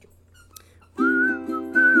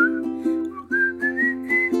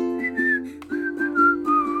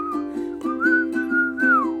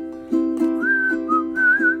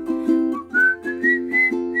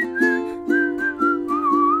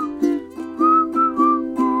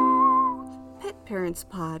Parents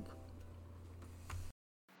Pod.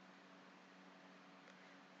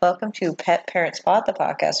 Welcome to Pet Parents Pod, the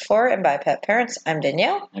podcast for and by pet parents. I'm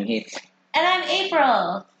Danielle. I'm Heath. And I'm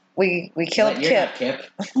April. We killed You're Kip. not Kip.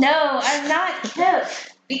 No, I'm not Kip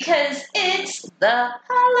because it's the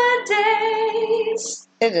holidays.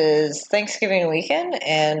 It is Thanksgiving weekend,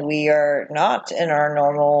 and we are not in our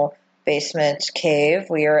normal basement cave.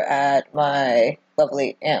 We are at my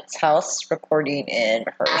lovely aunt's house recording in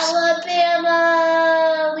hers.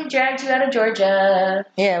 Alabama! We dragged you out of Georgia.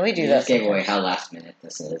 Yeah, we do You that. just gave away sometimes. how last minute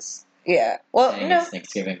this is. Yeah. Well, Saying no. It's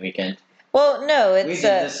Thanksgiving weekend. Well, no. We It's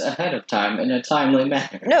did this ahead of time in a timely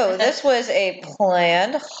manner. no. This was a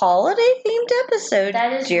planned holiday-themed episode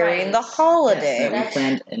That is during right. the holiday. Yes, that we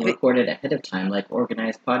planned and recorded ahead of time like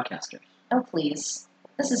organized podcasters. Oh, please.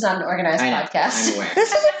 This is not an organized I know, podcast. I'm aware.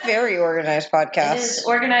 This is a very organized podcast. It is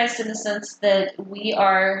organized in the sense that we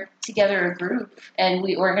are together a group and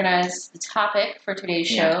we organized the topic for today's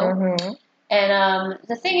show. Yeah. Mhm. And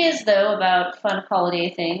the thing is, though, about fun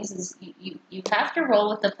holiday things is you have to roll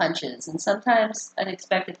with the punches, and sometimes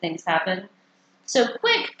unexpected things happen. So,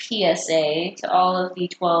 quick PSA to all of the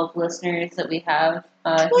 12 listeners that we have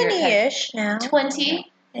here at 20-ish now.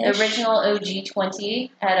 20, the original OG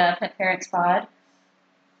 20 at Pet Parents Pod.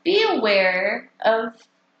 Be aware of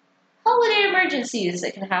holiday emergencies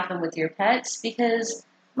that can happen with your pets, because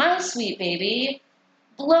my sweet baby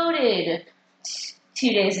bloated 2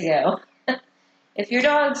 days ago. If your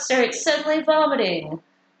dog starts suddenly vomiting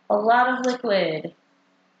a lot of liquid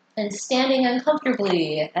and standing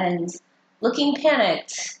uncomfortably and looking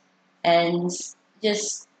panicked and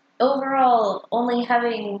just overall only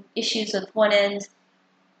having issues with one end,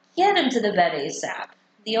 get him to the vet ASAP.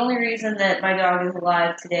 The only reason that my dog is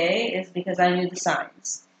alive today is because I knew the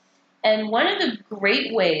signs. And one of the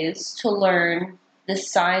great ways to learn the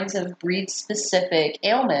signs of breed-specific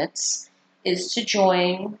ailments is to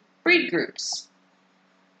join breed groups.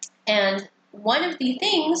 And one of the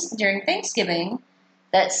things during Thanksgiving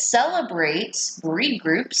that celebrates breed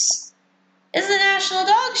groups is the National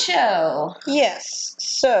Dog Show. Yes.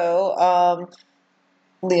 So,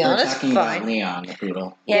 Leon We're is talking about fine. Leon, the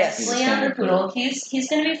poodle. Yes, He's a Leon the standard Poodle. He's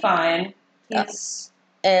going to be fine. He's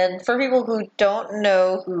And for people who don't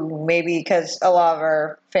know, who maybe because a lot of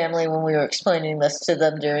our family, when we were explaining this to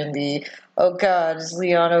them during the "Oh God, is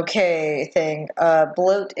Leon okay?" thing,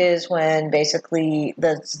 bloat is when basically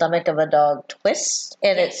the stomach of a dog twists,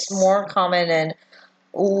 and it's Yes. more common in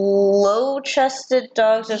low-chested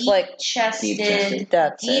dogs. It's like deep-chested,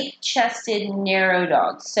 that's it. deep-chested, narrow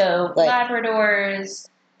dogs. So Like- Labradors,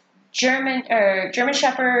 German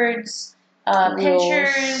Shepherds, Poodles.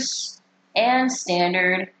 Pinschers, and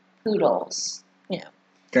standard poodles.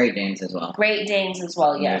 Great Danes as well. Great Danes as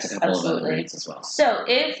well. And Yes, there's a couple of other absolutely. breeds as well. So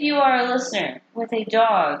if you are a listener with a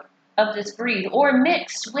dog of this breed or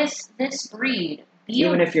mixed with this breed,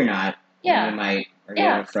 Even if you're not, yeah. you might, or you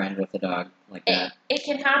Yeah. have a friend with a dog like that. It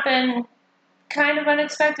can happen kind of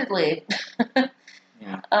unexpectedly.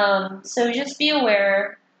 Yeah. So just be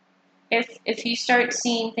aware. If you start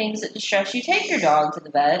seeing things that distress you, take your dog to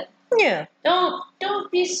the vet. Yeah. Don't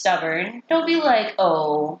be stubborn. Don't be like,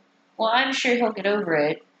 oh, well, I'm sure he'll get over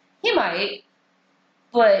it. He might,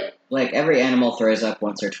 but Like every animal throws up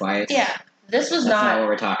once or twice. yeah, this was That's not not. what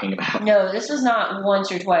we're talking about. No, this was not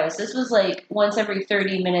once or twice. This was like once every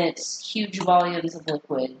 30 minutes, huge volumes of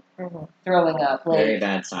liquid Mhm. throwing up. Like, Very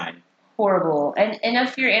bad sign. horrible. And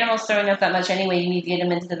if your animal's throwing up that much anyway, you need to get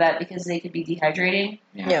them into the vet because they could be dehydrating,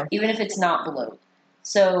 Yeah. even if it's not bloat.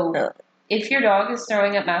 So Yeah. if your dog is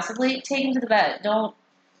throwing up massively, take him to the vet. Don't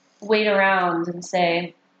wait around and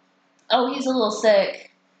say, oh, he's a little sick.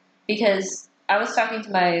 Because I was talking to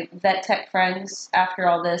my vet tech friends after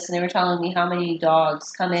all this, and they were telling me how many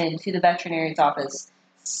dogs come in to the veterinarian's office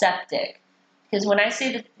septic. Because when I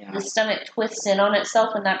say that Yeah. the stomach twists in on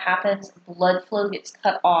itself, when that happens, blood flow gets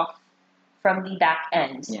cut off from the back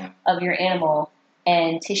end Yeah. of your animal,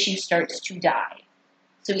 and tissue starts to die.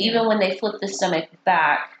 So even when they flip the stomach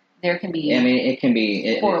back, there can be I mean, it can be,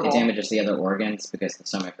 it Horrible. damages the other organs because the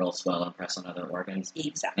stomach will swell and press on other organs,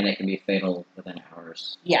 exactly. and it can be fatal within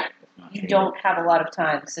hours. Yeah, If not you treated. don't have a lot of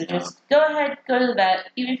time. So just go ahead, go to the vet.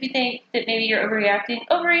 Even if you think that maybe you're overreacting,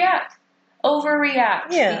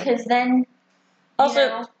 overreact. Yeah. Because then,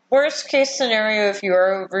 Also, worst case scenario, if you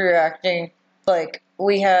are overreacting, like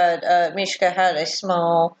we had, Mishka had a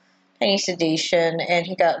small, tiny sedation, and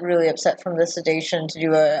he got really upset from the sedation to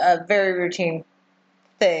do a very routine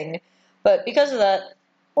thing. But because of that,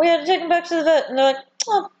 we had to take him back to the vet, and they're like,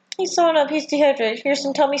 oh, he's throwing up, he's dehydrated. Here's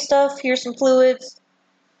some tummy stuff, here's some fluids,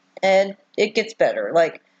 and it gets better.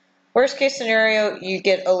 Like, worst case scenario, you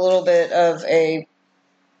get a little bit of a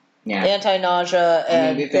Yeah. anti-nausea I mean,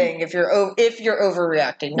 and we've thing. If you're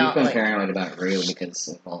overreacting, We've not been like paranoid about Rue because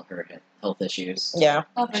of all her health issues. yeah.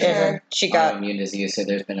 Oh, for And then sure. she got Autoimmune disease, so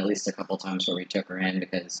there's been at least a couple times where we took her in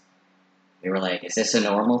because we were like, is this a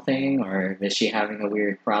normal thing or is she having a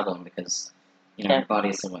weird problem? Because, Yeah. her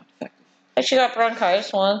body's somewhat defective. she got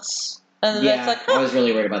bronchitis once, and the vet's like, I was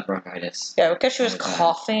really worried about bronchitis. yeah, because she was Oh, God.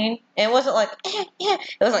 coughing, and it wasn't like it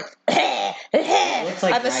was like looks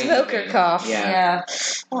like I'm a dry smoker heaving. cough. Yeah.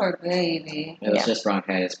 Poor baby. It was Yeah. just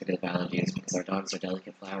bronchitis because of allergies, because our dogs are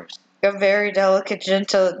delicate flowers. A very delicate,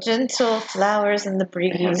 gentle flowers in the They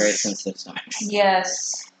have very breeze. sensitive stomachs.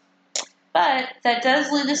 Yes. But that does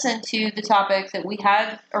lead us into the topic that we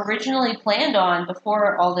had originally planned on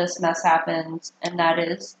before all this mess happened, and that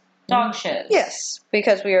is dog shows. Yes,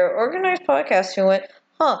 because we are an organized podcast who went,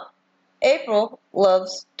 April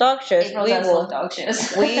loves dog shows. April we does will love dog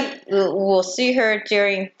shows. we will see her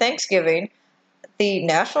during Thanksgiving. The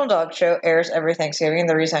National Dog Show airs every Thanksgiving.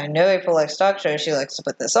 The reason I know April likes dog shows, she likes to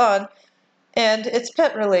put this on. And it's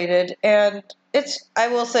pet related, and I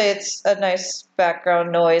will say it's a nice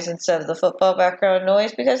background noise instead of the football background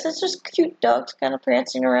noise because it's just cute dogs kind of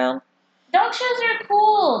prancing around. Dog shows are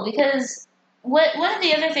cool because one of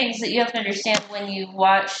the other things that you have to understand when you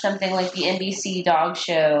watch something like the NBC Dog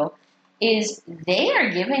Show is they are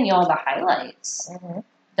giving you all the highlights. Mm-hmm.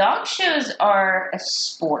 Dog shows are a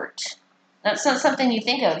sport. That's not something you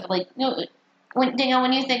think of. Like, when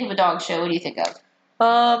you think of a dog show, what do you think of?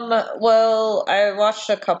 Well, I watched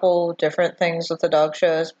a couple different things with the dog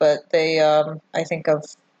shows, but they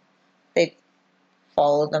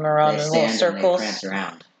follow them around They in little stand circles. and they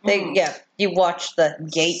prance around. You watch the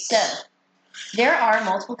gate. So, there are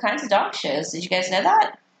multiple kinds of dog shows. Did you guys know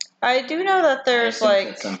that? I do know that there's I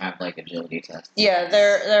assume that some have agility tests. yeah,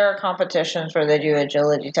 there are competitions where they do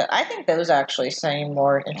agility tests. I think those actually seem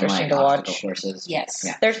more interesting and to obstacle watch. courses. Yes.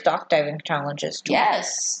 Yeah. There's dock diving challenges too.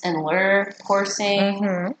 Yes, and lure coursing.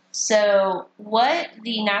 Mm-hmm. So, what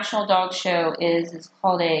the National Dog Show is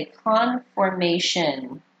called a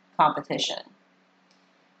conformation competition.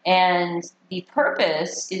 And the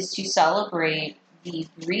purpose is to celebrate the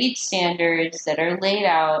breed standards that are laid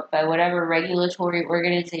out by whatever regulatory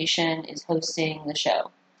organization is hosting the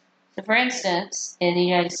show. So, for instance, in the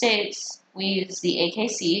United States, we use the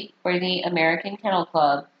AKC, or the American Kennel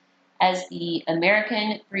Club, as the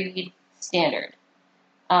American breed standard.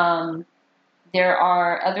 There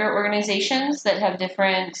are other organizations that have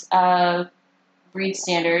different breed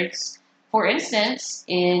standards. For instance,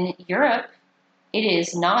 in Europe, it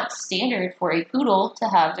is not standard for a poodle to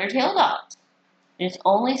have their tail docked. It is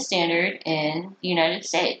only standard in the United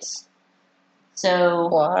States. So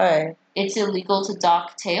Why? it's illegal to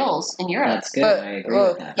dock tails in Europe. That's good. I agree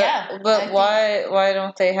with that. Yeah, But I think- why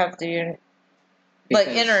don't they have the like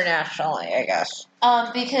Because internationally? I guess.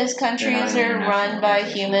 Because countries They're not an are run international by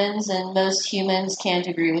organization. humans, and most humans can't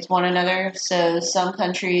agree with one another. So some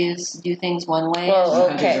countries do things one way. Well, Some okay.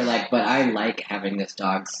 countries are like, but I like having this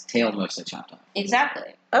dog's tail mostly chopped off.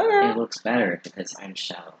 Exactly. Okay. It looks better because I'm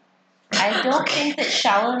shallow. I don't think that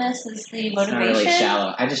shallowness is the It's not motivation. really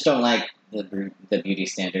shallow. I just don't like the beauty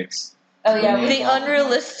standards. Oh yeah, When they The involve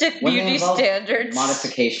unrealistic when they beauty involve standards.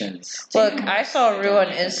 Modifications. Look, to- I saw Rue on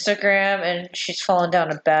Instagram, and she's fallen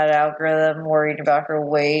down a bad algorithm, worried about her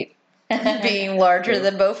weight being larger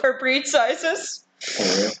than both her breed sizes. For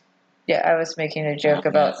real. Yeah, I was making a joke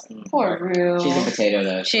about. Poor Rue. She's a potato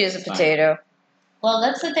though. She is a It's fine. potato. Well,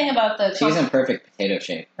 that's the thing about the. She's in perfect potato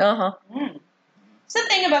shape. Uh-huh. That's the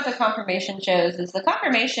thing about the confirmation shows is the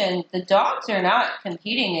dogs are not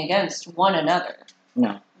competing against one another.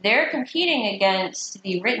 No. They're competing against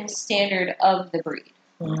the written standard of the breed.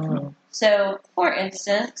 Mm. So, for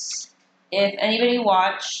instance, if anybody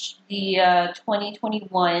watched the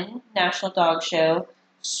 2021 National Dog Show,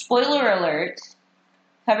 spoiler alert,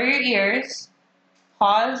 cover your ears,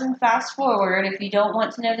 pause and fast forward if you don't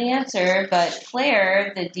want to know the answer, but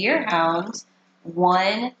Claire, the deer hound,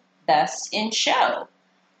 won Best in Show.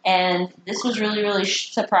 And this was really, really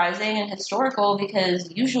surprising and historical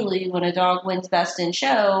because usually when a dog wins Best in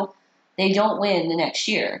Show, they don't win the next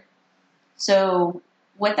year. So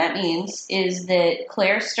what that means is that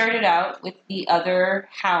Claire started out with the other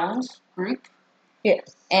hound group.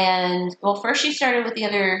 Yes. And, well, first she started with the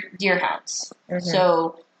other deer hounds. Mhm.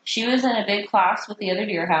 So she was in a big class with the other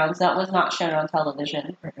deer hounds. That was not shown on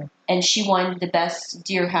television. Mhm. And she won the best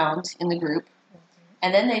deer hound in the group.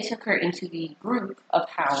 And then they took her into the group of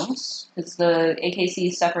hounds, because the AKC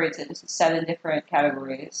separates it into 7 different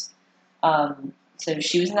categories. So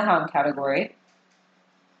she was in the hound category,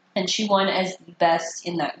 and she won as the best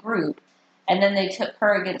in that group. And then they took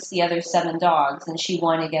her against the other 7 dogs, and she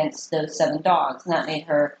won against those 7 dogs, and that made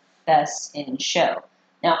her Best in Show.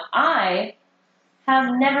 Now, I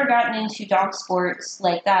have never gotten into dog sports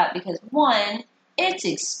like that because, one, it's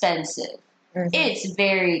expensive. Mhm. It's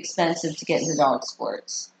very expensive to get into dog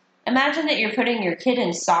sports. Imagine that you're putting your kid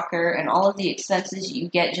in soccer and all of the expenses you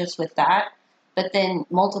get just with that, but then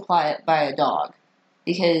multiply it by a dog.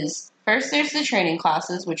 Because first there's the training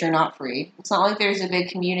classes, which are not free. It's not like there's a big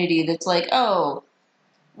community that's like, oh,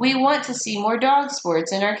 we want to see more dog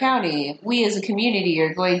sports in our county. We as a community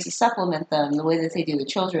are going to supplement them the way that they do with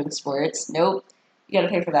children's sports. Nope. You got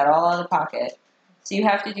to pay for that all out of pocket. So you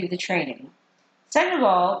have to do the training. Second of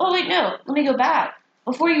all, oh wait, no, let me go back.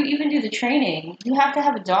 Before you even do the training, you have to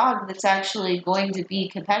have a dog that's actually going to be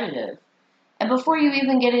competitive. And before you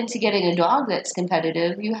even get into getting a dog that's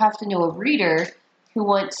competitive, you have to know a breeder who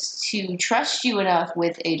wants to trust you enough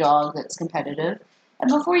with a dog that's competitive. And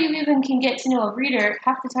before you even can get to know a breeder,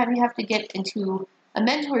 half the time you have to get into a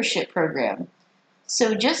mentorship program.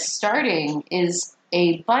 So just starting is a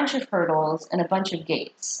bunch of hurdles and a bunch of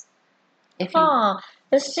gates. If you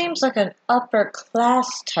This seems like an upper class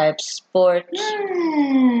type sport.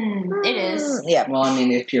 It is. Yeah. Well, I mean,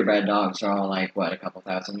 the purebred dogs are all like, what, a couple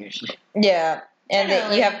thousand usually? Yeah. And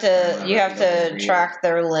Generally. you have to track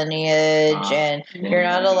their lineage, and you're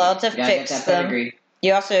not allowed to You gotta get fix that them. pedigree.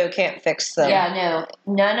 You also can't fix them. Yeah,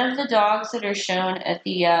 no. None of the dogs that are shown at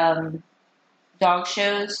the dog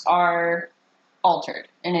shows are altered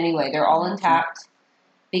in any way. They're all intact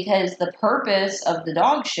because the purpose of the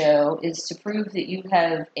dog show is to prove that you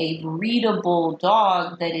have a breedable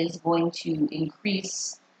dog that is going to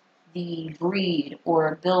increase the breed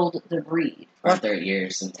or build the breed. Aren't their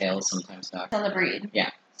ears and tails sometimes, Doc? On the breed. Yeah.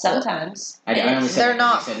 Sometimes. I only said They're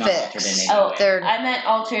that 'cause not you said not altered in fixed. any Oh, way. They're I meant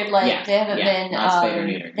altered, like Yeah, they haven't yeah, been not spayed or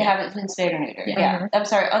neutered, They yeah. haven't been spayed or neutered. Yeah. Yeah. Mhm. I'm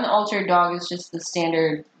sorry, unaltered dog is just the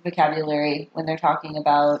standard vocabulary when they're talking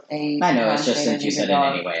about a I know, it's just non-spayed or since you neutered said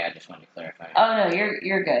dog. it anyway, I just wanted to clarify. Oh no,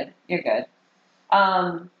 you're good. You're good.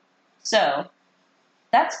 So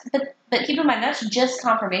that's but keep in mind that's just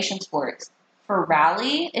confirmation sports. For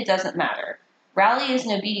rally, it doesn't matter. Rally is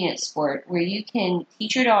an obedience sport where you can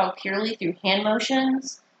teach your dog purely through hand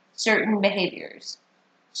motions certain behaviors.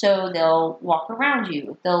 So they'll walk around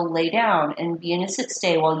you, they'll lay down and be in a sit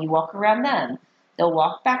stay while you walk around them. They'll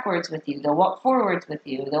walk backwards with you, they'll walk forwards with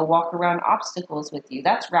you, they'll walk around obstacles with you.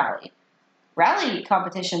 That's rally. Rally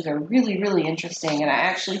competitions are really, really interesting, and I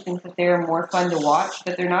actually think that they're more fun to watch,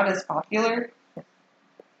 but they're not as popular.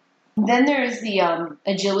 Then there's the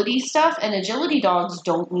agility stuff, and agility dogs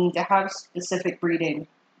don't need to have specific breeding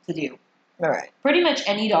to do. all right. Pretty much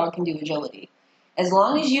any dog can do agility. As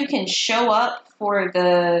long as you can show up for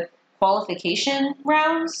the qualification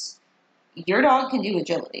rounds, your dog can do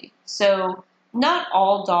agility. So not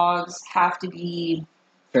all dogs have to be...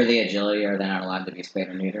 For the agility, are they not allowed to be spayed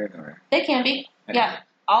or neutered? Or? They can be. Okay. Yeah.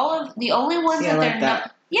 All of the only ones See, that I like they're that.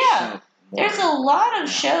 not... Yeah. So, There's a lot of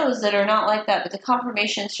shows that are not like that, but the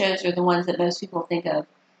confirmation shows are the ones that most people think of.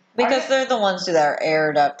 Because they're the ones that are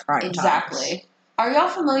aired up prime Exactly. times. Are y'all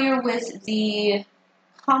familiar with the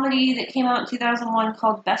comedy that came out in 2001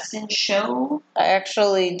 called Best in Show? I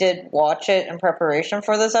actually did watch it in preparation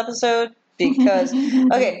for this episode because,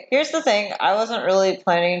 okay, here's the thing. I wasn't really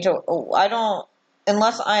planning to,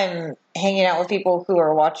 unless I'm hanging out with people who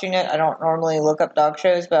are watching it, I don't normally look up dog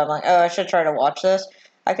shows, but I'm like, oh, I should try to watch this.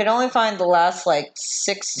 I could only find the last,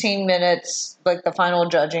 16 minutes, the final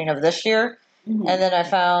judging of this year. Mhm. And then I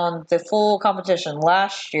found the full competition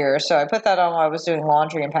last year, so I put that on while I was doing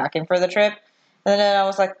laundry and packing for the trip. And then I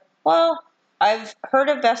was like, well, I've heard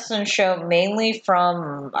of Best in Show mainly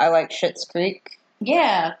from I Like Schitt's Creek.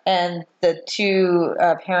 Yeah. And the two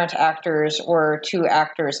parent actors were two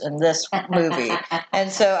actors in this movie.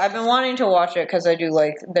 And so I've been wanting to watch it because I do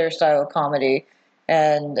like their style of comedy.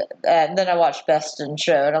 And then I watched Best in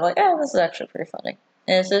Show, and I'm like, oh, this is actually pretty funny.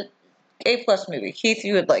 And it's an A+ movie. Keith,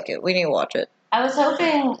 you would like it. We need to watch it. I was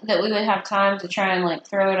hoping that we would have time to try and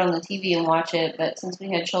throw it on the TV and watch it, but since we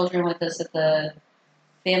had children with us at the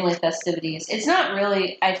family festivities, it's not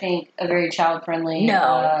really, I think, a very child-friendly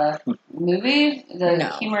movie.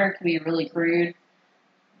 The humor can be really crude.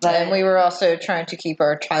 But And we were also trying to keep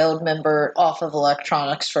our child member off of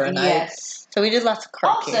electronics for a night. yes. So we did lots of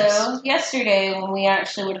card games. Also, yesterday when we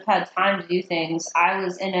actually would have had time to do things, I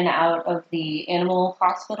was in and out of the animal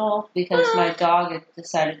hospital because my dog had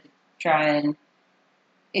decided to try and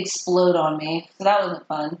explode on me. So that wasn't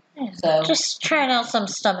fun. So Just trying out some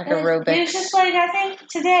stomach it was aerobics. just I think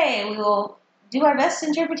today we will do our best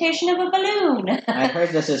interpretation of a balloon. I heard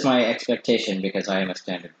this is my expectation because I am a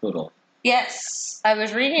standard poodle. Yes. I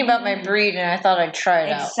was reading about my breed and I thought I'd try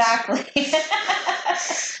it out. Exactly.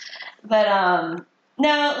 But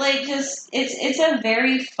No, like just it's a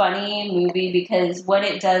very funny movie because what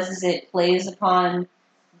it does is it plays upon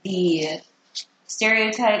the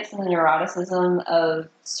stereotypes and the neuroticism of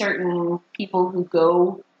certain people who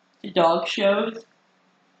go to dog shows.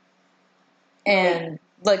 And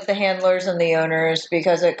like the handlers and the owners,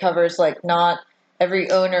 because it covers like not every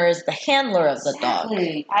owner is the handler of the dog.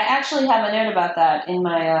 Exactly. I actually have a note about that in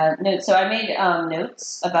my notes. So I made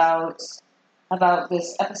notes about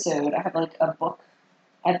this episode. I have like a book,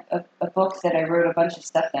 a book that I wrote a bunch of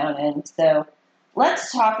stuff down in. So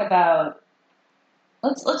let's talk about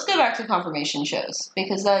let's go back to confirmation shows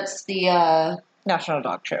because that's the National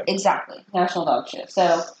Dog Show. exactly National Dog Show.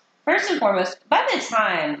 So first and foremost, by the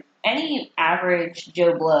time any average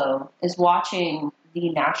Joe Blow is watching the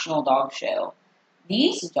National Dog Show,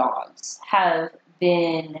 these dogs have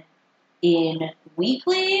been in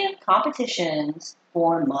weekly competitions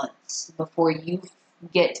for months before you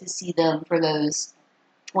get to see them for those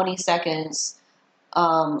 20 seconds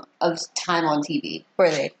of time on TV. Where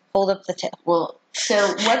they hold up the tail. Well, so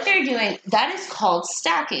what they're doing, that is called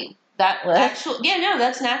stacking. That's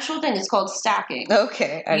an actual thing. It's called stacking.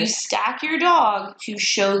 Okay. You stack your dog to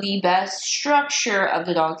show the best structure of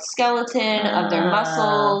the dog's skeleton, of their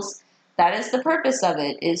muscles. That is the purpose of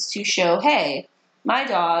it, is to show, hey, my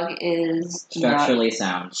dog is Structurally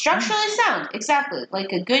sound. Structurally sound, exactly.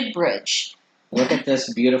 Like a good bridge. Look at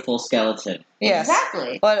this beautiful skeleton. Yes.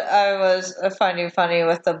 Exactly. What I was finding funny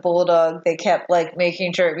with the bulldog, they kept like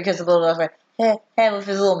making sure, because the bulldog's like, hey, with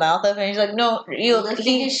his little mouth open, he's like, no,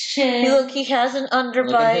 Licking his chin. he has an Look at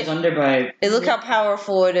underbite. his underbite. Hey, look how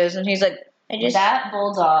powerful it is, and he's like, That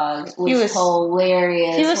bulldog was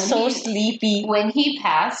hilarious. He was so sleepy. When he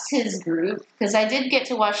passed his group, because I did get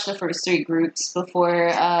to watch the first 3 groups before.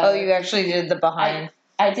 You actually did the behind.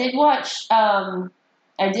 I did watch.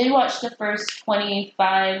 I did watch the first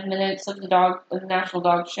 25 minutes of the National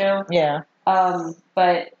Dog Show. Yeah.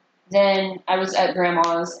 But then I was at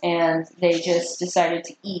Grandma's and they just decided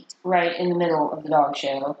to eat right in the middle of the dog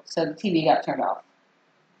show, so the TV got turned off.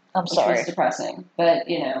 I'm sorry. Which was depressing, but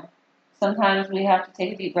sometimes we have to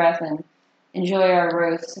take a deep breath and enjoy our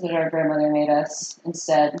roast that our grandmother made us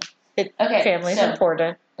instead. Family's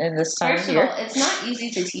important in this time First of of year. all, it's not easy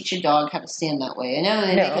to teach a dog how to stand that way. I know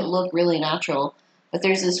they make it look really natural, but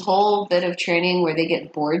there's this whole bit of training where they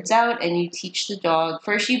get boards out and you teach the dog.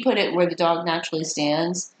 First, you put it where the dog naturally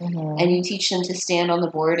stands, and you teach them to stand on the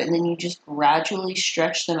board, and then you just gradually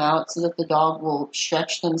stretch them out so that the dog will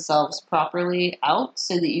stretch themselves properly out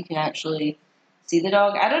so that you can actually see the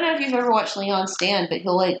dog. I don't know if you've ever watched Leon stand, but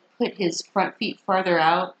he'll put his front feet farther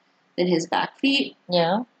out than his back feet.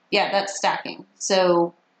 Yeah. Yeah, that's stacking.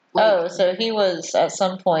 So. So he was at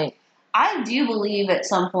some point. I do believe at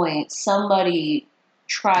some point somebody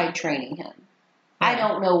tried training him. I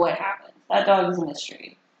don't know what happened. That dog is a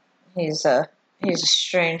mystery. He's a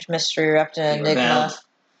strange mystery wrapped in enigma.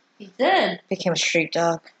 He did. Became a street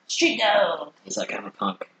dog. Street dog. He's like, I'm a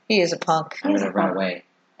punk. He is a punk. I'm gonna run away.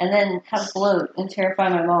 And then have a bloat and terrify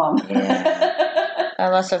my mom. Yeah.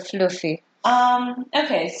 Unless a fluffy.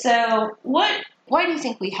 Okay, so why do you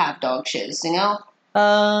think we have dog shows,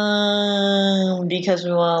 Because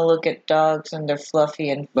we want to look at dogs and they're fluffy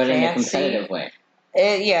and But fancy. in a competitive way.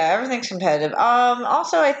 Everything's competitive.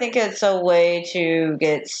 Also, I think it's a way to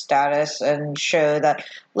get status and show that,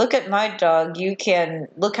 look at my dog,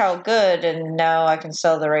 look how good, and now I can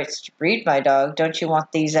sell the rights to breed my dog. Don't you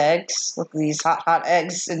want these eggs? Look at these hot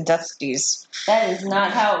eggs and Dusties. That is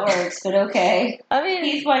not how it works, but okay. I mean,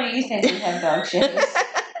 Heath, why do you think we have dog shows?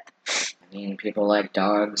 I mean, people like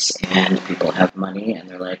dogs, and people have money, and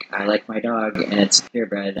they're like, I like my dog, and it's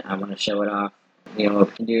purebred, I want to show it off. You know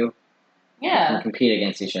what we can do? Yeah. We can compete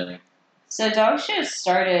against each other. So dog shows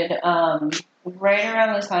started right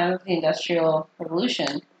around the time of the Industrial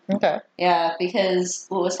Revolution. okay. Yeah, because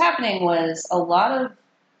what was happening was a lot of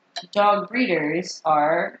dog breeders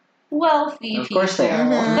are wealthy people. Of course they are.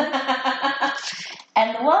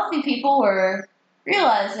 And the wealthy people were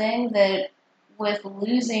realizing that with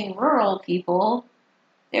losing rural people,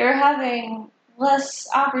 they were having less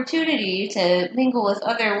opportunity to mingle with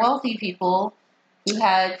other wealthy people who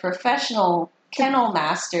had professional kennel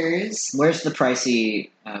masters. Where's the pricey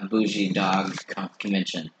bougie dog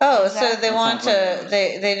convention? Oh, Exactly. so they want Sounds like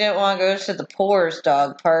they didn't want to go to the poor's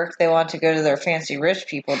dog park. They want to go to their fancy rich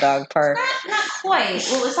people dog park. Not quite.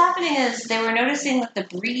 What was happening is they were noticing that the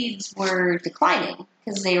breeds were declining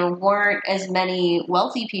because there weren't as many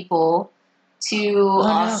wealthy people to no.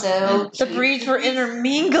 also The breeds were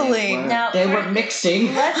intermingling. Now, They were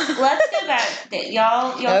mixing. Let's go back.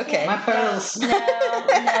 Y'all Okay. My pearls.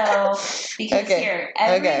 No. Because Okay. here,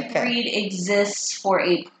 every Okay. breed exists for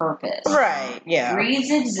a purpose. Right, yeah.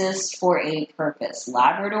 Breeds exist for a purpose.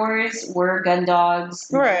 Labradors were gun dogs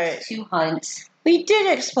Right. to hunt. We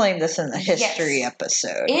did explain this in the history Yes.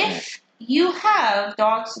 episode. If you have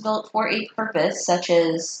dogs built for a purpose, such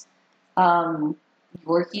as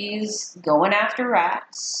Yorkies going after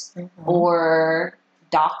rats, or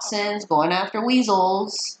Dachshunds going after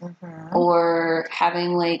weasels, or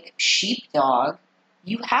having like sheepdog,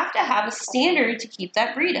 you have to have a standard to keep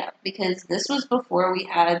that breed up, because this was before we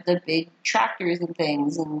had the big tractors and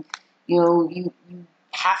things, and you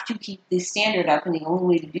have to keep the standard up, and the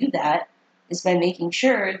only way to do that is by making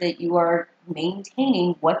sure that you are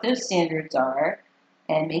maintaining what those standards are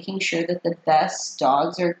and making sure that the best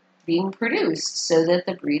dogs are being produced so that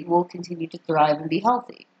the breed will continue to thrive and be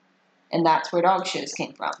healthy. And that's where dog shows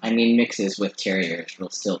came from. I mean, mixes with terriers will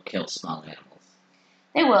still kill small animals.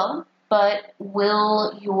 They will, but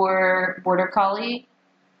will your border collie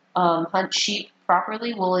hunt sheep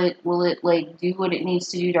properly? Will it like do what it needs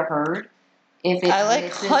to do to herd? If it I like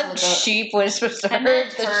mixes hunt with sheep when it's supposed to I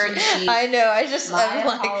meant herd the herd sheep. I know. I'm My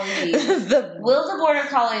like apologies. the Will the border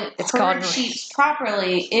collie It's herd called- sheep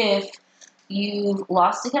properly if you've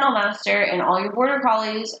lost a kennel master and all your border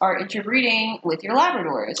collies are interbreeding with your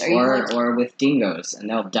Labradors? Are you going to Or with dingoes, and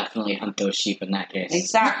they'll definitely hunt those sheep in that case.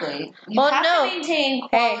 exactly? You Well, have no. to maintain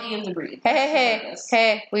quality of the breed.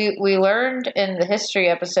 Hey, we learned in the history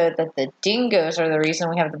episode that the dingoes are the reason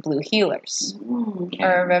we have the blue healers. Mm,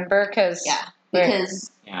 I remember because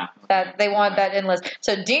because Yeah. that they want that endless.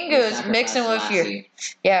 So dingoes mixing with your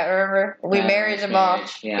remember we married them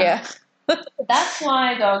off. Yeah. that's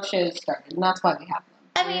why dog shows started, and that's why we have them.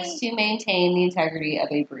 I mean- is to maintain the integrity of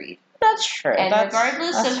a breed. That's true. And That's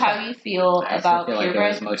regardless of how you feel I about feel like it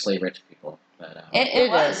purebred, was mostly rich people. But, it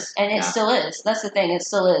was, is. and it Yeah. still is. That's the thing, it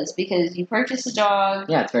still is, because you purchase a dog,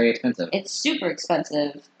 yeah, it's very expensive. it's super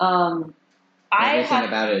expensive. Everything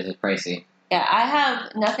about it is pricey. I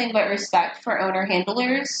have nothing but respect for owner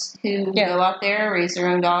handlers who Yeah. go out there, raise their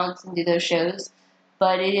own dogs, and do those shows.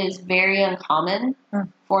 But it is very uncommon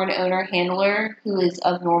for an owner handler who is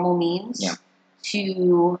of normal means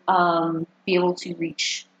to be able to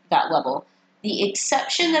reach that level. The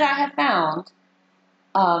exception that I have found,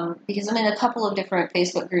 because I'm in a couple of different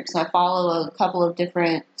Facebook groups and I follow a couple of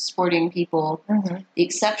different sporting people, the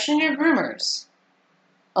exception are groomers.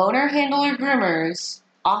 Owner handler groomers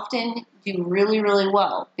often do really, really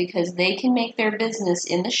well because they can make their business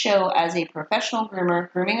in the show as a professional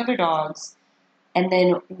groomer, grooming other dogs, and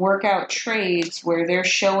then work out trades where they're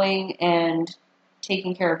showing and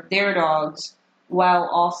taking care of their dogs while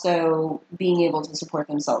also being able to support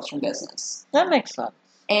themselves from business. That makes sense.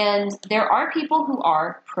 And there are people who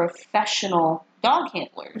are professional dog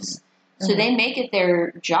handlers. So they make it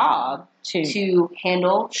their job to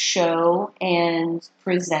handle, show, and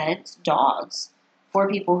present dogs for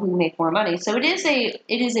people who make more money. So it is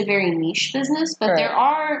a very niche business, but there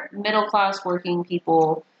are middle class working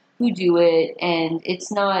people who do it, and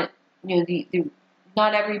it's not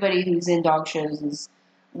not everybody who's in dog shows is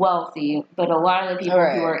wealthy, but a lot of the people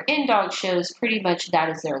who are in dog shows, pretty much that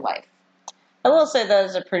is their life. I will say that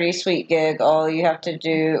is a pretty sweet gig. All you have to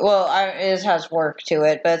do, it has work to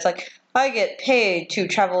it, but it's like, I get paid to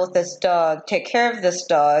travel with this dog, take care of this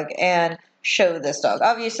dog, and show this dog.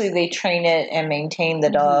 Obviously, they train it and maintain the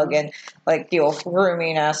dog and, like, deal with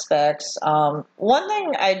grooming aspects. One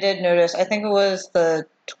thing I did notice, I think it was the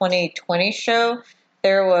 2020 show,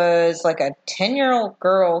 there was, like, a 10-year-old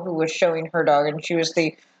girl who was showing her dog, and she was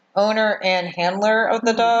the owner and handler of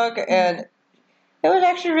the dog, and it was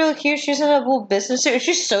actually really cute. She's in a little business suit.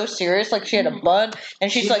 She's so serious. Like, she had a bun,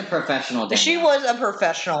 and she's like a professional. She was a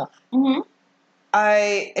professional. Mm-hmm.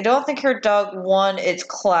 I don't think her dog won its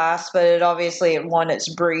class, but it won its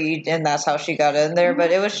breed, and that's how she got in there.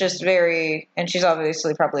 But it was just and she's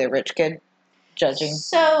obviously probably a rich kid, judging.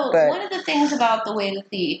 So one of the things about the way that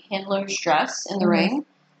the handlers dress in the ring,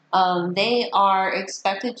 they are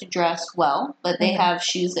expected to dress well, but they have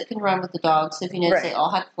shoes that can run with the dog. So if you notice, they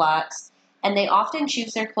all have flats. And they often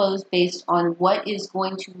choose their clothes based on what is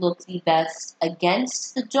going to look the best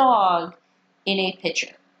against the dog in a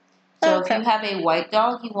picture. So if you have a white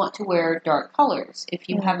dog, you want to wear dark colors. If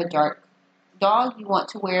you have a dark dog, you want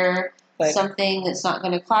to wear something that's not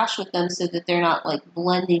going to clash with them so that they're not like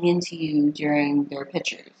blending into you during their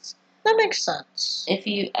pictures. That makes sense.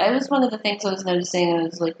 It was one of the things I was noticing and I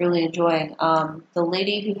was like really enjoying. The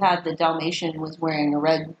lady who had the Dalmatian was wearing a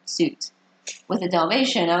red suit. with a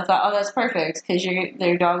Dalmatian. I thought, oh, that's perfect because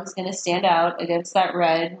their dog is going to stand out against that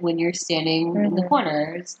red when you're standing in the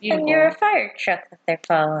corner. It's beautiful. And you're a fire truck that they're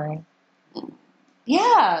following.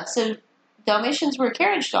 Yeah, so Dalmatians were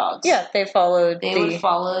carriage dogs. Yeah, they followed. They would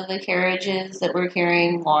follow the carriages that were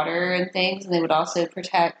carrying water and things, and they would also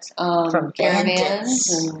protect from caravans.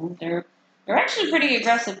 bandits. And they're actually pretty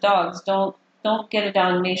aggressive dogs. Don't get a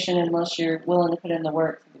Dalmatian unless you're willing to put in the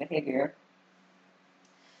work for the behavior.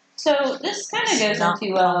 So this kind of goes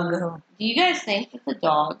into do you guys think that the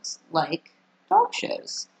dogs like dog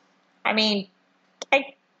shows? I mean,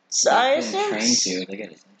 I assume trained to. They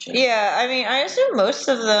get attention. Yeah, I mean, I assume most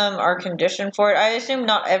of them are conditioned for it. I assume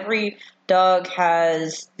not every dog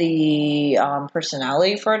has the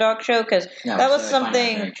personality for a dog show because that was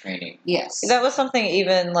something. Yes, that was something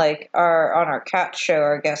even like on our cat show.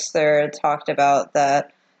 Our guest there talked about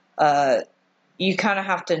that. You kind of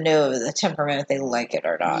have to know the temperament if they like it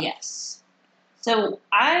or not. Yes. So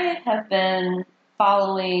I have been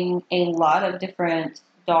following a lot of different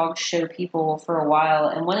dog show people for a while,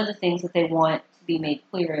 and one of the things that they want to be made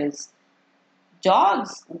clear is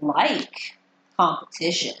dogs like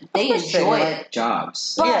competition. They enjoy it.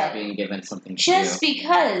 Jobs. But being given something to just do.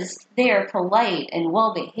 because they are polite and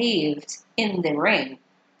well behaved in the ring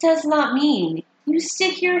does not mean you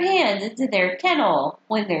stick your hand into their kennel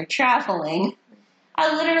when they're traveling.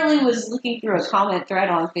 I literally was looking through a comment thread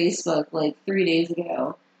on Facebook like 3 days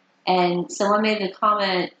ago, and someone made a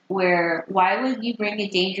comment where, why would you bring a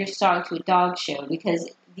dangerous dog to a dog show? Because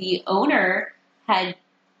the owner had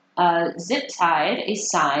zip-tied a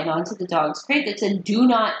sign onto the dog's crate that said, do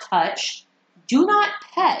not touch, do not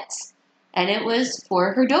pet. And it was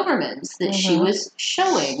for her Dobermans that she was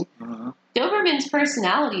showing. Dobermans'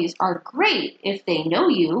 personalities are great if they know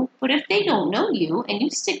you, but if they don't know you and you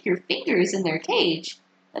stick your fingers in their cage,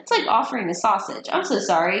 that's like offering a sausage. I'm so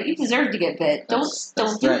sorry. You deserve to get bit. Don't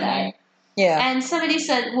do that. Yeah. And somebody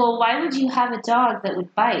said, well, why would you have a dog that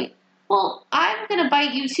would bite? Well, I'm going to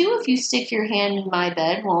bite you too if you stick your hand in my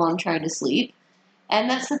bed while I'm trying to sleep. And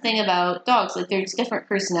that's the thing about dogs. Like, there's different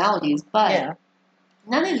personalities, but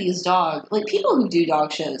none of these dogs, like people who do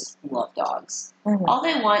dog shows, love dogs. All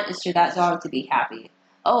they want is for that dog to be happy.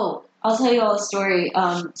 Oh, I'll tell you all a story.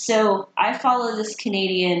 So I follow this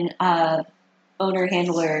Canadian owner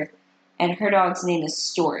handler, and her dog's name is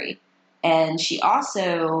Story. And she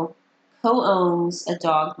also co-owns a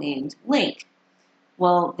dog named Link.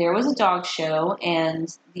 Well, there was a dog show,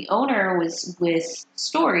 and the owner was with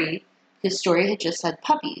Story because Story had just had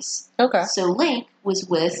puppies. Okay. So Link was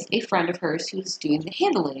with a friend of hers who was doing the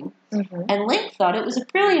handling, and Link thought it was a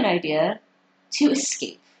brilliant idea to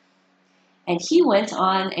escape. And he went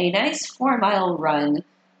on a nice 4-mile run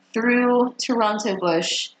through Toronto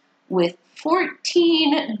Bush with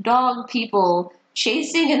 14 dog people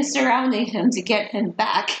chasing and surrounding him to get him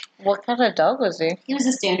back. What kind of dog was he? He was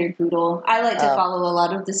a standard poodle. I like to follow a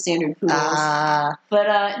lot of the standard poodles.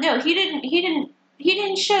 But no, he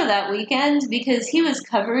didn't show that weekend because he was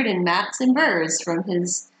covered in mats and burrs from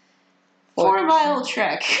his 4-mile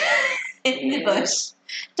trek in the bush.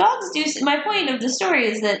 Dogs do. My point of the story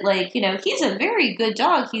is that, like, you know, he's a very good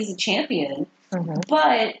dog. He's a champion.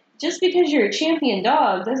 But just because you're a champion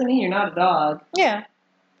dog doesn't mean you're not a dog. Yeah.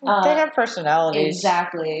 They have personalities.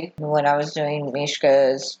 Exactly. When I was doing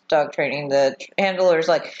Mishka's dog training, the handlers,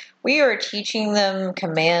 like, we are teaching them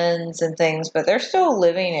commands and things, but they're still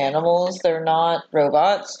living animals. They're not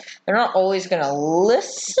robots. They're not always going to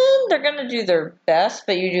listen. They're going to do their best,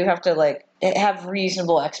 but you do have to, like, have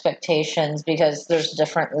reasonable expectations because there's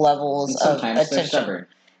different levels of attention. They're stubborn.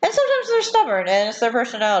 And sometimes they're stubborn, and it's their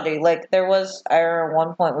personality. Like, there was, I remember at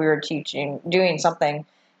one point we were doing something, and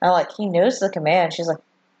I'm like, he knows the command. She's like,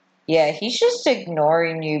 yeah, he's just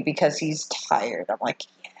ignoring you because he's tired. I'm like,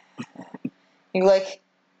 yeah. You're like,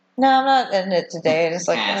 no, I'm not in it today. And it's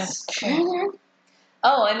like,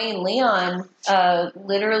 oh, I mean, Leon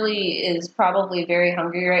literally is probably very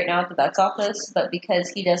hungry right now at the vet's office, but because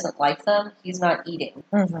he doesn't like them, he's not eating.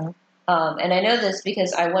 And I know this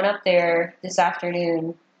because I went up there this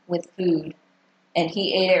afternoon with food, and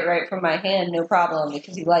he ate it right from my hand, no problem,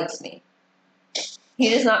 because he likes me. He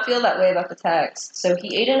does not feel that way about the text. So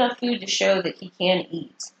he ate enough food to show that he can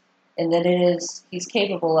eat and that he's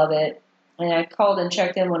capable of it. And I called and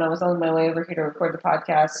checked in when I was on my way over here to record the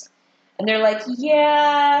podcast. And they're like,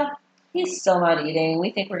 yeah, he's still not eating. We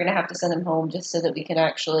think we're going to have to send him home just so that we can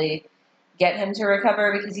actually get him to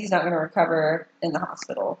recover because he's not going to recover in the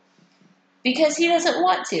hospital. Because he doesn't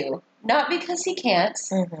want to. Not because he can't.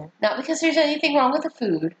 Not because there's anything wrong with the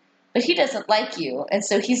food. But he doesn't like you, and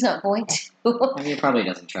so he's not going to. He probably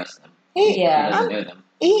doesn't trust them. Yeah. He doesn't know them.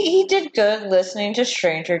 He did good listening to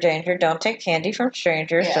stranger danger. Don't take candy from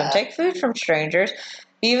strangers. Yeah. Don't take food from strangers.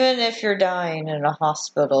 Even if you're dying in a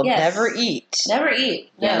hospital, Yes. never eat. Never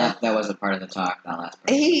eat. No. Yeah, that was a part of the talk, that last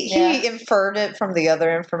part. He inferred it from the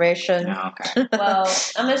other information. Oh, okay. Well,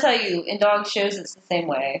 I'm going to tell you, in dog shows, it's the same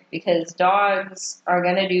way. Because dogs are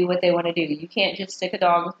going to do what they want to do. You can't just stick a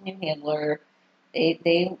dog with a new handler.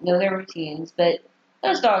 They know their routines. But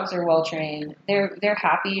those dogs are well trained. They're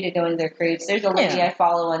happy to go in their crates. There's a lady I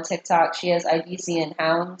follow on TikTok. She has IBCN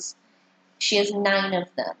hounds. She has 9 of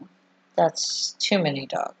them. That's too many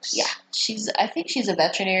dogs. Yeah, I think she's a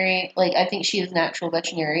veterinary. Like, I think she is an actual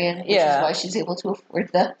veterinarian, which is why she's able to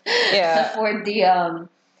afford the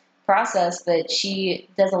process. But she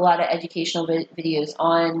does a lot of educational videos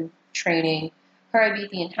on training. Her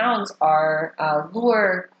Iberian hounds are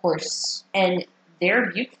lure horse, and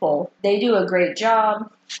they're beautiful. They do a great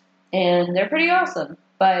job, and they're pretty awesome.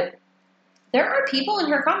 But there are people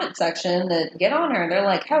in her comment section that get on her, and they're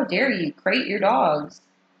like, "How dare you crate your dogs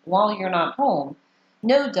while you're not home?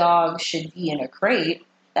 No dog should be in a crate.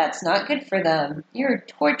 That's not good for them. You're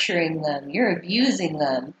torturing them. You're abusing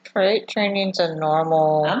them." Crate training's a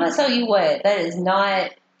normal. I'm gonna tell you what, that is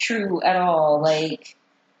not true at all. Like,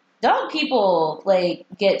 dog people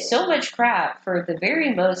get so much crap for the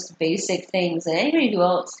very most basic things that anybody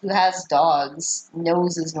who has dogs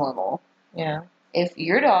knows is normal. Yeah. If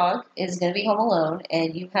your dog is going to be home alone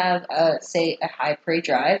and you have, say, a high prey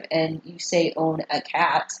drive and you, say, own a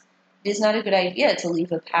cat, it is not a good idea to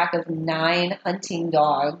leave a pack of 9 hunting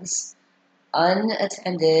dogs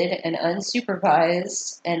unattended and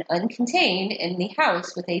unsupervised and uncontained in the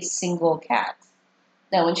house with a single cat.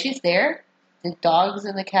 Now, when she's there, the dogs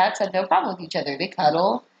and the cats have no problem with each other. They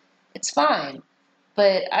cuddle. It's fine.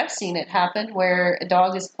 But I've seen it happen where a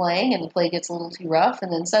dog is playing and the play gets a little too rough,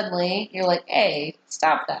 and then suddenly you're like, "Hey,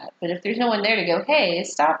 stop that." But if there's no one there to go, "Hey,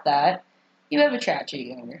 stop that," you have a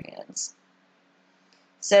tragedy on your hands.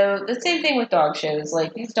 So the same thing with dog shows.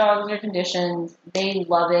 Like, these dogs are conditioned. They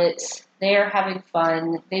love it. They are having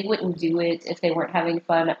fun. They wouldn't do it if they weren't having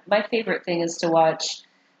fun. My favorite thing is to watch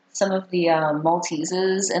some of the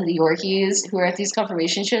Malteses and the Yorkies who are at these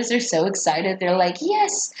conformation shows. They're so excited. They're like,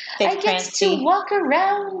 "Yes, I get to walk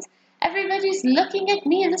around. Everybody's looking at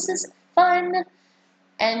me. This is fun."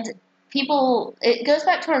 And people, it goes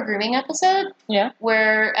back to our grooming episode. Yeah.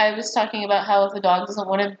 Where I was talking about how if a dog doesn't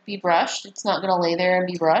want to be brushed, it's not going to lay there and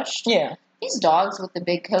be brushed. Yeah. These dogs with the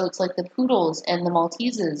big coats, like the Poodles and the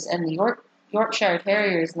Malteses and the Yorkshire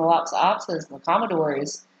Terriers and the Lhasa Apsos and the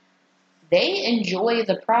Commodores, they enjoy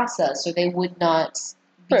the process, or they would not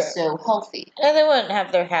be so healthy. And they wouldn't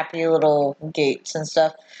have their happy little gaits and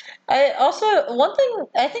stuff. I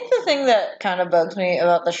think the thing that kind of bugs me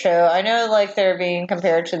about the show, I know, like, they're being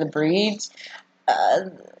compared to the breeds.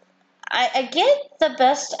 I get the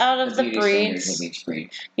best out of the breeds. Of each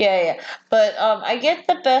breed. Yeah. But I get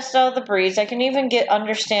the best out of the breeds. I can even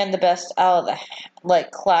understand the best out of the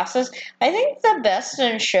classes. I think the best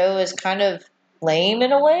in show is kind of lame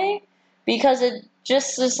in a way, because it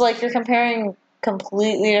just is like you're comparing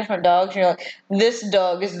completely different dogs. You're like, this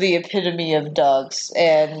dog is the epitome of dogs,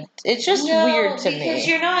 and it's just weird to me. Because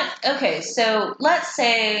you're not okay. So let's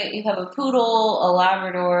say you have a poodle, a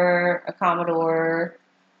Labrador, a Commodore,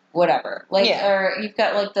 whatever. Or you've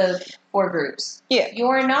got the 4 groups. Yeah,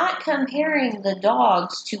 you're not comparing the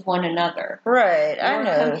dogs to one another. Right, I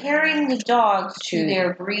know. You're comparing the dogs to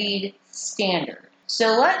their breed standard.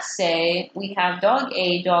 So let's say we have dog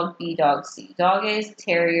A, dog B, dog C. Dog A is a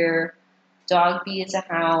terrier, dog B is a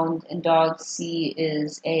hound, and dog C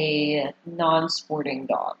is a non-sporting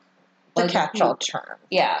dog. The catch-all term.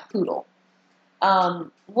 Yeah, poodle.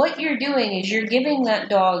 What you're doing is you're giving that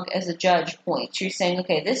dog as a judge points. You're saying,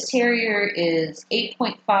 okay, this terrier is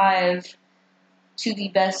 8.5 to the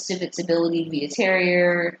best of its ability to be a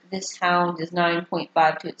terrier. This hound is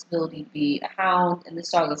 9.5 to its ability to be a hound, and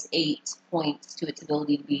this dog is 8 points to its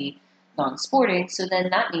ability to be non-sporting. So then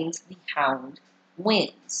that means the hound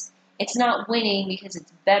wins. It's not winning because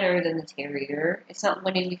it's better than the terrier. It's not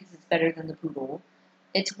winning because it's better than the poodle.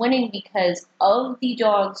 It's winning because of the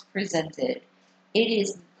dogs presented, it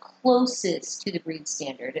is closest to the breed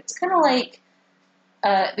standard. It's kind of like,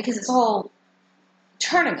 because it's all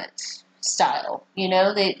tournament style,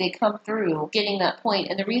 they come through getting that point.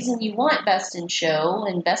 And the reason you want Best in Show,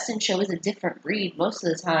 and Best in Show is a different breed most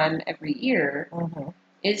of the time every year,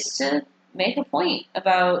 is to make a point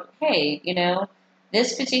about, hey,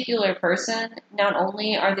 this particular person, not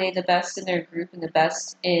only are they the best in their group and the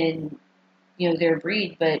best in, their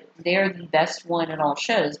breed, but they're the best one in all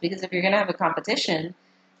shows. Because if you're going to have a competition,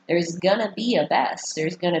 there's going to be a best.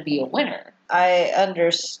 There's going to be a winner. I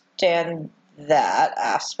understand that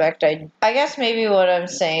aspect. I guess maybe what I'm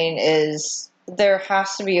saying is there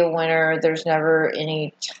has to be a winner. There's never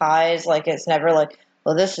any ties. Like, it's never like,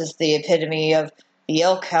 well, this is the epitome of the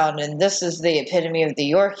Elkhound and this is the epitome of the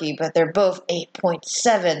Yorkie, but they're both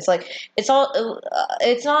 8.7s. Like, it's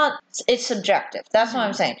subjective. That's what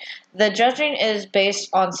I'm saying. The judging is based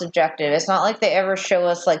on subjective. It's not like they ever show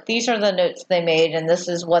us, like, these are the notes they made and this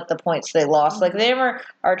is what the points they lost. Like, they never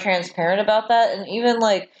are transparent about that. And even,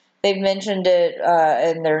 like, they've mentioned it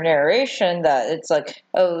in their narration that it's like,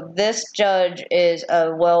 oh, this judge is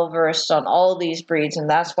well-versed on all these breeds, and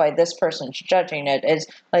that's why this person's judging it. It's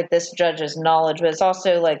like this judge's knowledge, but it's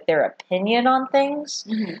also like their opinion on things.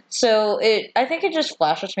 Mm-hmm. So I think it just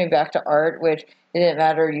flashes me back to art, which it didn't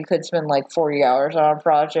matter. You could spend like 40 hours on a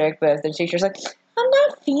project, but if the teacher's like, I'm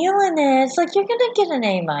not feeling it, it's like, you're going to get an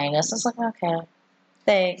A-. It's like, okay,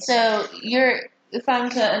 thanks. So if I'm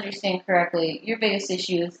to understand correctly, your biggest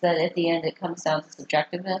issue is that at the end it comes down to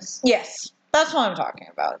subjectiveness. Yes, that's what I'm talking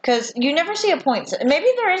about. Because you never see a point system. Maybe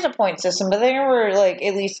there is a point system, but they never, like,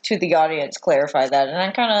 at least to the audience, clarify that.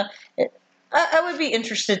 And I would be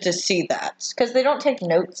interested to see that. Because they don't take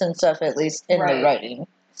notes and stuff, at least in the writing.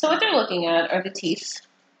 So what they're looking at are the teeth.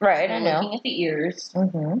 Right, they're I know. Looking at the ears,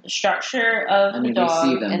 Mm-hmm. the structure of the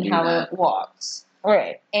dog, and how it walks.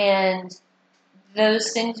 Right. And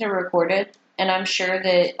those things are recorded. And I'm sure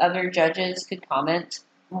that other judges could comment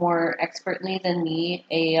more expertly than me,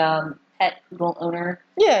 a pet poodle owner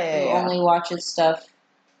who only watches stuff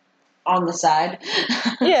on the side.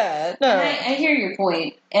 Yeah, no. And I hear your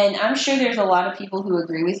point. And I'm sure there's a lot of people who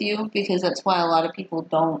agree with you, because that's why a lot of people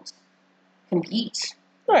don't compete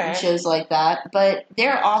in shows like that. But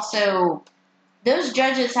they're also, those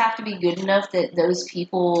judges have to be good enough that those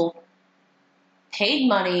people paid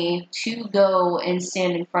money to go and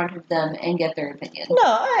stand in front of them and get their opinion. No,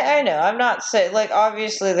 I know. I'm not saying, like,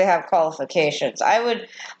 obviously they have qualifications. I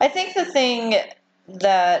think the thing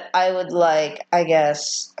that I would like, I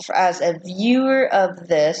guess, as a viewer of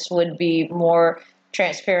this would be more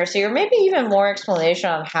transparency, or maybe even more explanation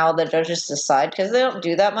on how the judges decide, because they don't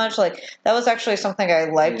do that much. Like, that was actually something I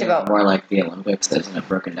liked about more like the Olympics, isn't it?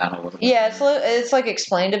 Broken down a little bit. Yeah, it's like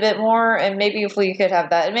explained a bit more, and maybe if we could have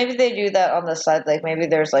that, and maybe they do that on the side. Like, maybe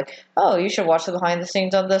there's like, oh, you should watch the behind the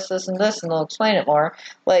scenes on this, and this, and they'll explain it more.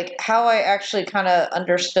 Like, how I actually kind of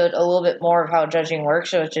understood a little bit more of how judging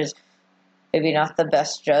works, which is maybe not the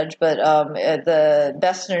best judge, but the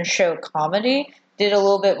Best in Show Comedy did a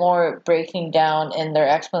little bit more breaking down in their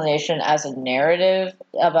explanation as a narrative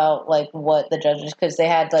about, like, what the judges, because they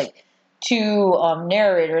had, like, two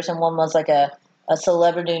narrators, and one was, like, a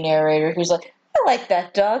celebrity narrator who's like, I like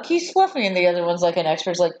that dog, he's fluffy, and the other one's, like, an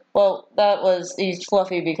expert's like, well, he's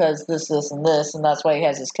fluffy because this, and this, and that's why he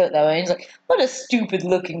has his coat that way. And he's like, what a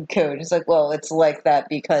stupid-looking coat. He's like, well, it's like that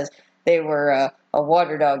because they were a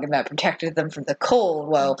water dog, and that protected them from the cold.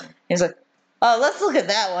 Well, he's like, oh, let's look at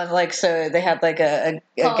that one. Like, so they had like a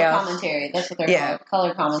color commentary. That's what they're called.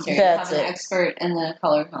 Color commentary. That's an expert in the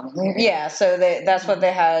color commentary. Yeah, so that's what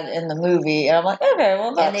they had in the movie, and I'm like, okay,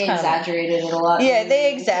 well, that's and they exaggerated it a lot. Yeah,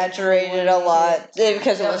 they exaggerated a lot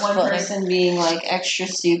because it was one funny. person being like extra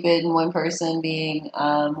stupid and one person being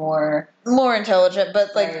more intelligent.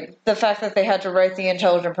 But like the fact that they had to write the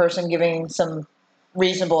intelligent person giving some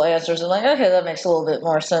reasonable answers, and like, okay, that makes a little bit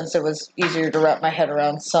more sense. It was easier to wrap my head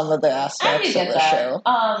around some of the aspects of the show.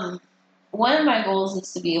 One of my goals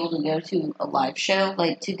is to be able to go to a live show,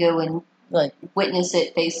 like to go and like witness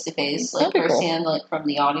it face to face, like firsthand, like from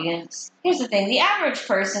the audience. Here's the thing: the average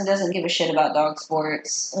person doesn't give a shit about dog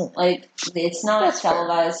sports. Like, it's not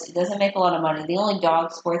televised. It doesn't make a lot of money. The only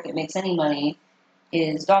dog sport that makes any money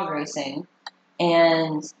is dog racing.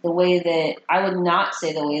 And the way that, I would not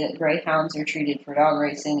say the way that greyhounds are treated for dog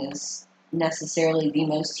racing is necessarily the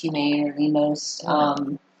most humane or the most...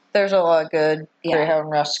 There's a lot of good greyhound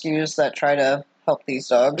rescues that try to help these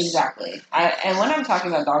dogs. Exactly. And when I'm talking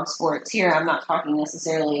about dog sports here, I'm not talking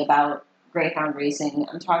necessarily about greyhound racing.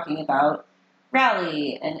 I'm talking about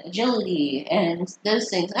rally and agility and those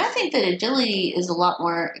things. And I think that agility is a lot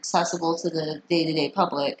more accessible to the day-to-day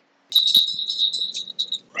public.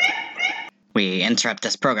 We interrupt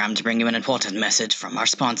this program to bring you an important message from our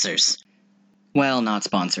sponsors. Well, not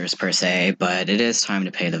sponsors per se, but it is time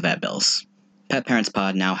to pay the vet bills. Pet Parents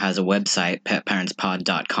Pod now has a website,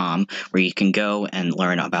 petparentspod.com, where you can go and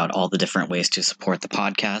learn about all the different ways to support the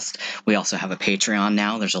podcast. We also have a Patreon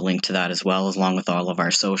now. There's a link to that as well, along with all of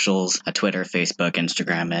our socials, Twitter, Facebook,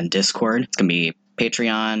 Instagram, and Discord. It's going to be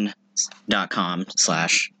Patreon,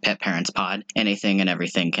 petparentspod. Anything and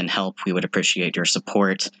everything can help. We would appreciate your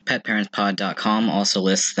support. Petparentspod.com also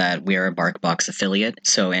lists that we are a BarkBox affiliate,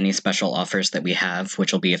 so any special offers that we have,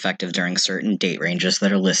 which will be effective during certain date ranges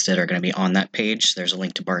that are listed, are going to be on that page. There's a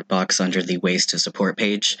link to BarkBox under the Ways to Support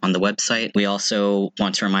page on the website. We also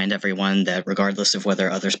want to remind everyone that regardless of whether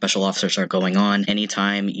other special offers are going on,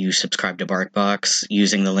 anytime you subscribe to BarkBox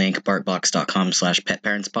using the link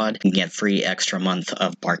barkbox.com/petparentspod, you can get free extra month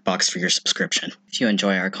of BarkBox for your subscription. If you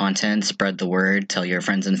enjoy our content, spread the word, tell your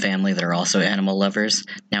friends and family that are also animal lovers.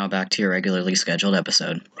 Now back to your regularly scheduled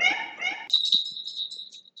episode.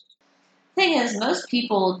 Thing is, most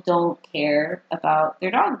people don't care about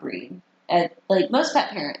their dog breed. Like most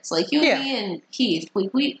pet parents, like you and me and Keith,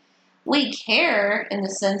 we care in the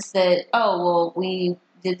sense that, we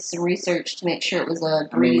did some research to make sure it was a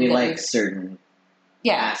breed. I mean, we that like was, certain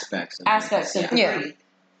aspects of the breed.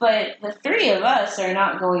 But the three of us are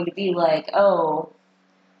not going to be like,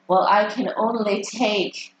 I can only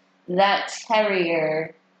take that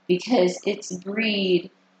terrier because its breed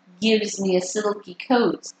gives me a silky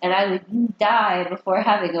coat, and I would die before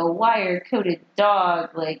having a wire-coated dog.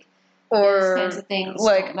 Like, those kinds of things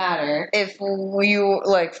don't matter. If you,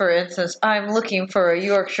 for instance, I'm looking for a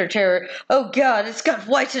Yorkshire Terrier. Oh God, it's got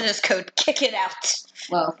white in its coat. Kick it out.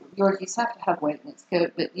 Well, Yorkies have to have white in its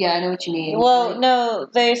coat, but yeah, I know what you mean. Well, no,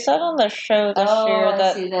 they said on the show this year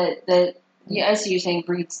that... I see that. Yeah, I see you're saying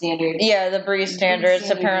breed standard. Yeah, the breed standards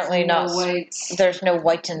apparently not. White. There's no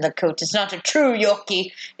white in the coat. It's not a true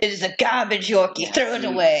Yorkie. It is a garbage Yorkie. Throw it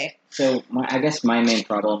away. So, I guess my main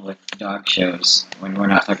problem with dog shows, when we're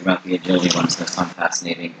not talking about the agility ones that sound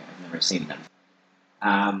fascinating, I've never seen them,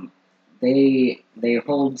 they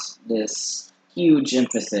hold this huge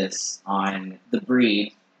emphasis on the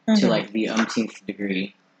breed to the umpteenth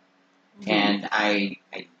degree, and I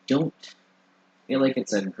don't feel like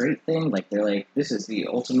it's a great thing. Like, they're like, this is the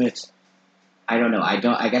ultimate. I don't know. I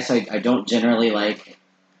don't generally like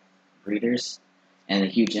breeders and the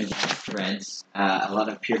huge emphasis on breds. A lot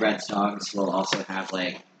of purebred dogs will also have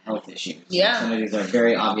health issues. Yeah. Some of these are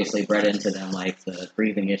very obviously bred into them, like the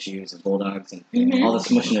breathing issues of bulldogs, and all the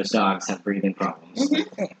smush-nose dogs have breathing problems.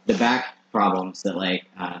 The back problems that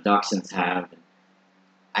dachshunds have.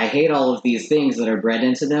 I hate all of these things that are bred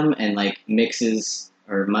into them, and mixes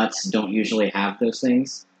or mutts don't usually have those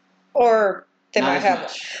things. Or they Not might as have,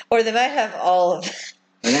 much. or they might have all of.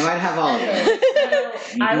 Or they might have all of them.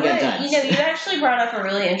 You can get done. You actually brought up a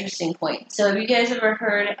really interesting point. So have you guys ever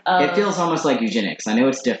heard of... It feels almost like eugenics. I know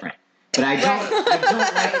it's different. But I don't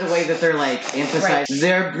like the way that they're emphasizing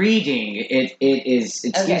their breeding. It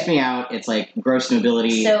skews me out. It's gross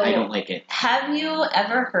nobility. So, I don't like it. Have you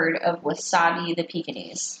ever heard of Wasabi the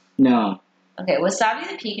Pekingese? No. Okay, Wasabi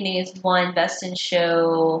the Pekingese won Best in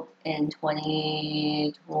Show in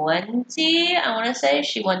 2020, I want to say.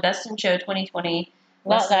 She won Best in Show 2020.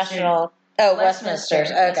 Not national. Oh, Westminster.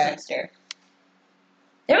 Okay. Westminster.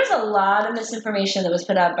 There was a lot of misinformation that was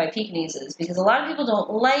put out by Pekingeses because a lot of people don't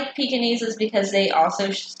like Pekingeses because they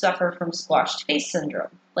also suffer from squashed face syndrome.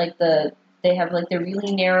 They have the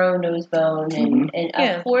really narrow nose bone and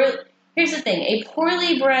here's the thing, a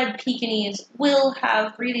poorly bred Pekingese will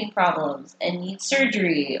have breathing problems and need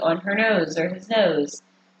surgery on her nose or his nose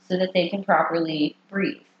so that they can properly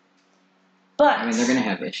breathe. But I mean, they're going to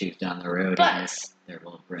have issues down the road. But they're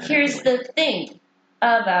well bred. Here's the thing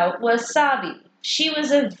about Wasabi. She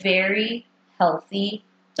was a very healthy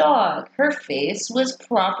dog. Her face was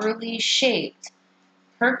properly shaped.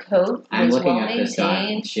 Her coat was well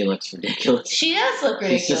maintained. She looks ridiculous. She does look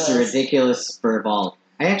ridiculous. She's just a ridiculous fur ball.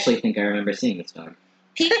 I actually think I remember seeing this dog.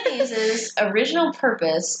 Pekingese's original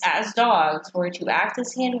purpose as dogs were to act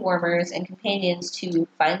as hand warmers and companions to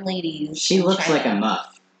fine ladies. She looks like a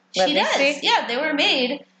muff. She does. See? Yeah, they were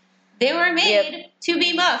made. To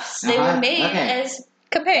be muffs. They were made as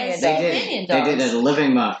companion dogs. Companion dogs. They did as a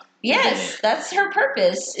living muff. Yes, that's her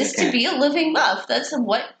purpose, is to be a living muff. That's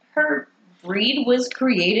what her breed was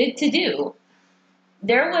created to do.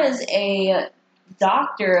 There was a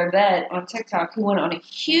vet on TikTok who went on a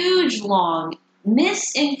huge, long,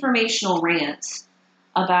 misinformational rant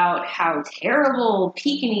about how terrible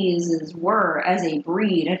Pekingeses were as a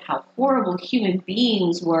breed and how horrible human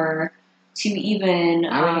beings were to even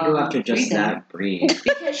I wouldn't go after just that breed.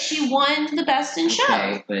 Because she won the Best in Show.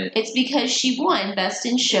 Okay, but it's because she won Best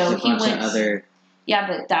in Show. Yeah,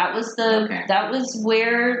 but that was that was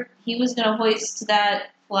where he was going to hoist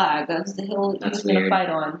that flag. That was the hill he was going to fight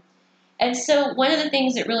on. And so one of the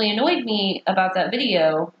things that really annoyed me about that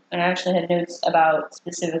video, and I actually had notes about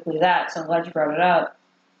specifically that, so I'm glad you brought it up,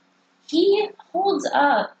 he holds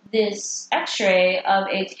up this x-ray of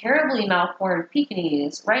a terribly malformed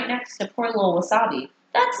Pekingese right next to poor little Wasabi.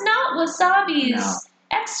 That's not Wasabi's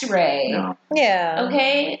No. x-ray. No. Yeah.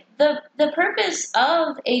 Okay? The purpose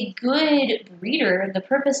of a good breeder, the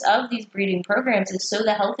purpose of these breeding programs is so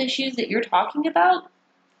the health issues that you're talking about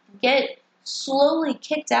get slowly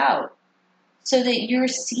kicked out so that you're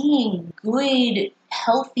seeing good,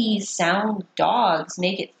 healthy, sound dogs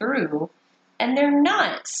make it through, and they're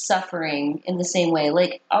not suffering in the same way.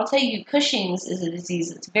 Like, I'll tell you, Cushing's is a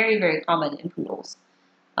disease that's very, very common in poodles.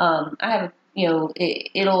 I have,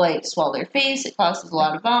 it'll like swell their face, it causes a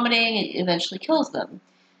lot of vomiting, it eventually kills them.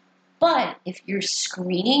 But if you're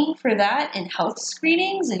screening for that in health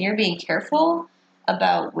screenings and you're being careful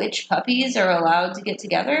about which puppies are allowed to get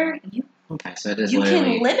together, Okay, so it is you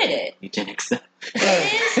literally can limit it. eugenics. It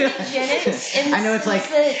is eugenics in the I know it's like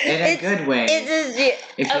sense that- in a good way. It is. Yeah.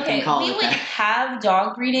 If you Okay, can call we it would that. have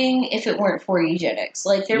dog breeding if it weren't for eugenics.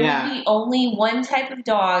 Like, there Yeah. would be only one type of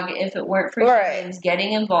dog if it weren't for Right. humans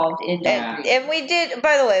getting involved in dog Yeah. breeding. And we did,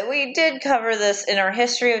 by the way, we did cover this in our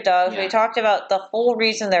history of dogs. Yeah. We talked about the whole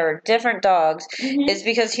reason there are different dogs Mhm. is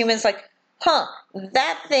because humans like,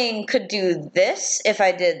 that thing could do this if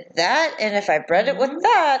I did that, and if I bred it with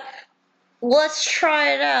that, let's try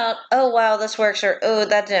it out. Oh, wow, this works, or oh,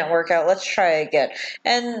 that didn't work out. Let's try again.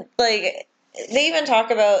 And, like, they even talk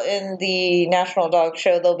about in the National Dog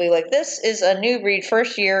Show, they'll be like, this is a new breed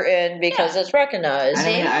first year in because Yeah. it's recognized. I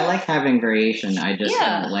mean, I like having variation. I just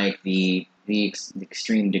Yeah. don't like the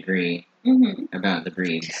extreme degree Mhm. about the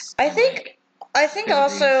breeds. I think Pedigrees.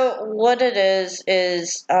 also what it is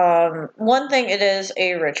one thing, it is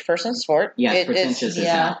a rich person sport. Yes, It is- pretentious as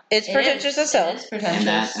Yeah. hell. It's pretentious as hell. It is pretentious. And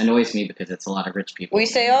that annoys me because it's a lot of rich people. We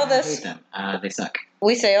say all I this. hate them. They suck.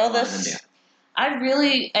 We say all A lot of them this. do. I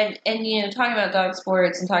really, and talking about dog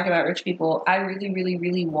sports and talking about rich people, I really, really,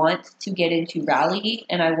 really want to get into rally,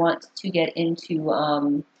 and I want to get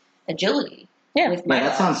into agility Yeah. with my Yeah, that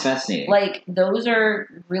dogs. sounds fascinating. Like, those are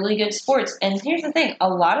really good sports. And here's the thing, a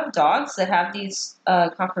lot of dogs that have these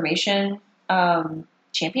conformation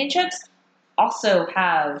championships also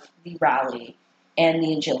have the rally and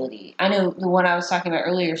the agility. I know the one I was talking about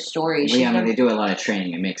earlier, Story. Well, yeah, I mean, never- they do a lot of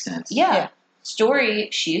training. It makes sense. yeah. Story,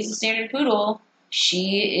 she's a standard poodle.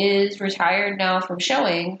 She is retired now from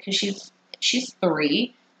showing because she's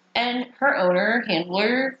 3, and her owner,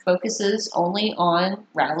 handler, focuses only on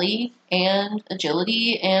rally and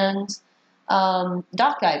agility and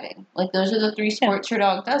dock diving. Like, those are the 3 sports her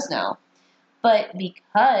dog does now. But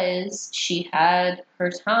because she had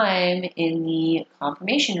her time in the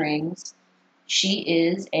conformation rings, she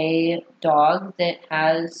is a dog that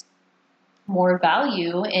has more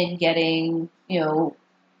value in getting,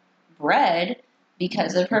 bred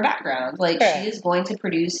because of her background. Like, Right. she is going to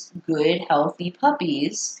produce good, healthy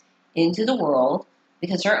puppies into the world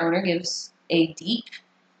because her owner gives a deep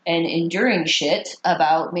and enduring shit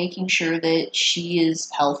about making sure that she is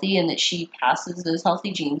healthy and that she passes those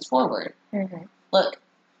healthy genes forward. Mhm. Look,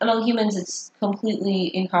 among humans, it's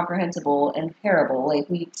completely incomprehensible and terrible. Like,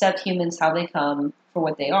 we accept humans how they come for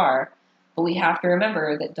what they are, but we have to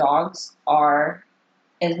remember that dogs are,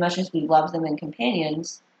 as much as we love them and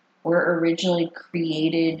companions, were originally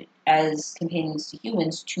created as companions to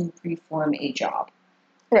humans to perform a job.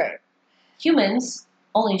 Right. Humans'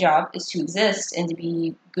 only job is to exist and to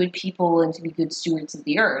be good people and to be good stewards of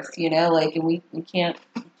the earth, and we can't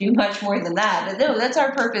do much more than that. But no, that's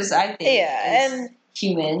our purpose, I think. Yeah, as and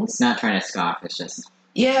humans. It's not trying to scoff. It's just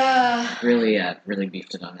Yeah. really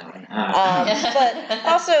beefed it on that one. but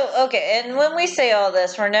also, okay, and when we say all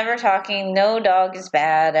this, we're never talking no dog is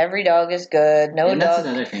bad, every dog is good, no and that's dog.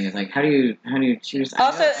 another thing. Is like, how do you choose?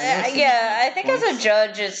 Also, I know some I think as a points.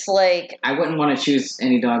 judge, it's like, I wouldn't want to choose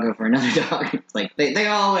any dog over another dog. It's like they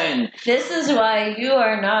all win. This is why you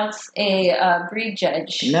are not a breed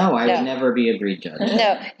judge. No, I No. would never be a breed judge.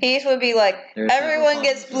 no, Heath would be like, There's several everyone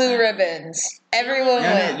gets problems blue with that. ribbons. Everyone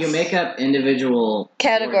No, wins. you make up individual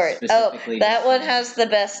Category. awards Oh, specifically that just one for- has the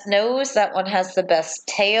best nose. That one has the best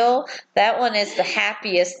tail. That one is the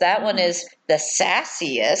happiest. That one is the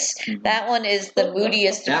sassiest. Mhm. That one is the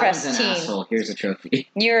moodiest, That one's depressed an teen. asshole. Here's a trophy.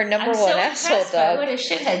 You're number I'm one so asshole, impressed by what dog. a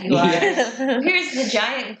shithead you are. Yeah. Here's the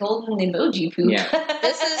giant golden emoji poop. Yeah.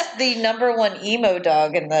 This is the number one emo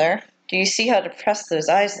dog in there. Do you see how depressed those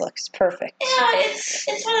eyes look? It's perfect. Yeah,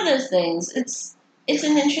 it's one of those things. It's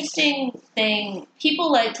an interesting thing.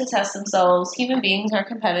 People like to test themselves. Human beings are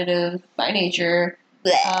competitive by nature.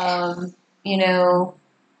 Blech. You know,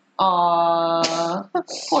 Aww,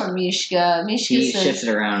 poor Mishka. Mishka He says, shifted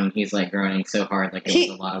around. He's like groaning so hard, like it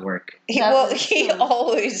was a lot of work. He That was so-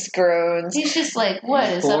 always groans. he's just like, what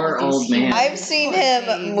is Poor up with old these man. humans? I've seen Poor him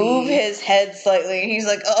baby. move his head slightly, and he's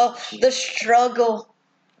like, "Oh, the struggle."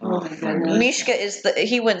 Oh my goodness. Mishka is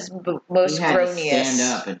he wins most He had to groniest. stand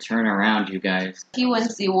up and turn around, you guys. He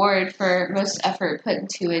wins the award for most effort put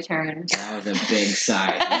into a turn. That was a big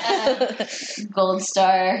sigh. Gold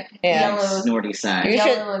star, Yeah. yellow, Snorty sigh. You should-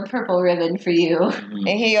 yellow and purple ribbon for you. Mhm.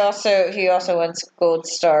 And he also wins gold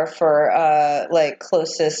star for like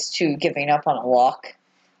closest to giving up on a walk,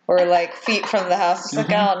 or like feet from the house. It's like,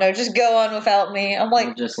 I don't know, just go on without me. I'm I'll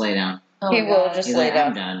like, just lay down. Oh he my will God. just He's lay like, down.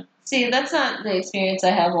 I'm done. See, that's not the experience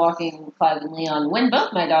I have walking Clive and Leon. When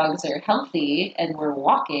both my dogs are healthy and we're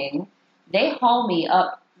walking, they haul me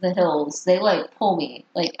up the hills. They like pull me.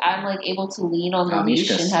 Like I'm like able to lean on the Oh, leash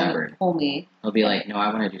Mishka's and have stubborn. it pull me. He'll be like, no,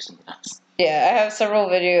 I want to do something else. Yeah, I have several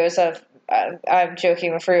videos of I'm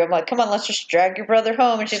joking with Rue. I'm like, come on, let's just drag your brother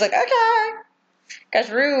home, and she's like, okay. Because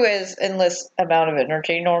Rue is endless amount of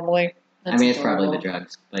energy normally. I mean, it's adorable. probably the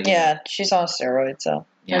drugs. But Yeah, she's on steroids, so.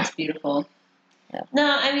 yeah. That's beautiful. Yeah.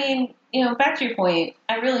 No, I mean, back to your point,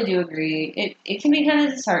 I really do agree. It can be kind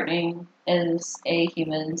of disheartening as a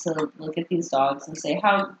human to look at these dogs and say,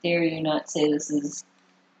 how dare you not say this is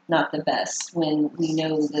not the best when we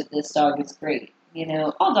know that this dog is great.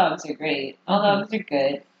 All dogs are great. All dogs are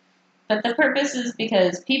good. But the purpose is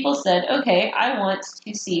because people said, okay, I want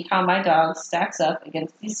to see how my dog stacks up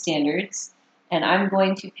against these standards, and I'm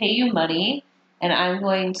going to pay you money, and I'm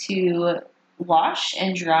going to wash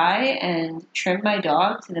and dry and trim my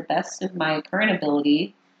dog to the best of my current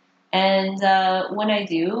ability. And when I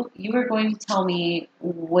do, you are going to tell me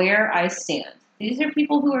where I stand. These are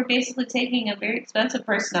people who are basically taking a very expensive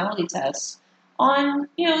personality test on,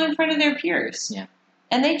 in front of their peers. Yeah.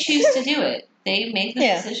 And they choose to do it. They make the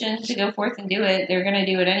Yeah. decision to go forth and do it. They're going to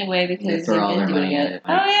do it anyway because They throw they've all been their doing money at it. it,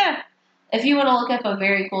 Oh, right? yeah. If you want to look up a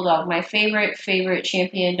very cool dog, my favorite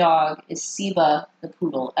champion dog is Siba the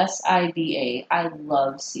poodle. Siba. I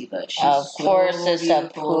love Siba. She's Of course, so it's a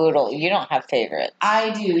beautiful. poodle. You don't have favorites.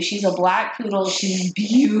 I do. She's a black poodle. She's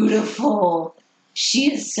beautiful.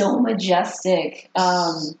 She is so majestic.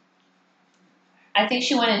 I think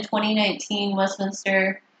she won in 2019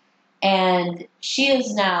 Westminster, and she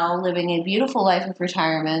is now living a beautiful life of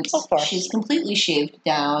retirement. Of course. She's completely shaved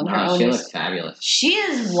down. Her Wow, she owners- looks fabulous. She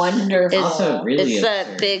is wonderful. Also, really it's that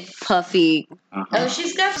absurd. big puffy. Uh-huh. Oh,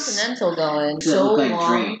 she's got Continental going. They So look like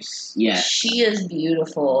long. drapes. Yes. She is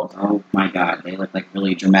beautiful. Oh my god, they look like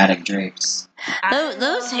really dramatic drapes. Those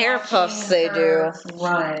love hair watching puffs they her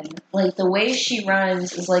run. Like the way she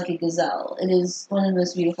runs is like a gazelle. It is one of the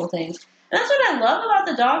most beautiful things. And that's what I love about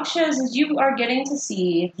the dog shows is you are getting to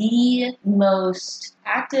see the most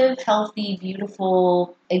active, healthy,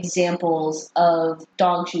 beautiful examples of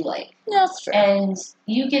dogs you like. Yeah, that's true. And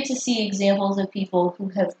you get to see examples of people who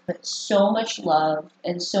have put so much love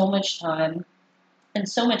and so much time and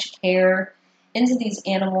so much care into these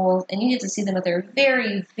animals, and you get to see them at their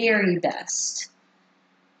very, very best.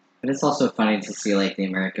 But it's also funny to see like the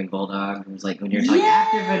American Bulldog, who's like when you're talking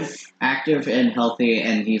Yes! active and healthy,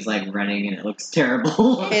 and he's like running and it looks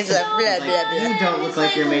terrible. He's It's a so blah, blah, blah. You don't look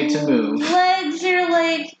like you're made to move. Legs are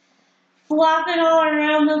like flopping all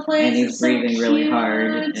around the place. And he's It's so breathing really cute.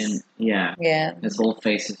 hard, and yeah, Yeah, his whole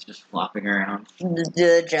face is just flopping around.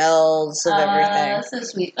 the gels of everything. That's so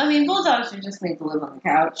sweet. I mean, bulldogs are just made to live on the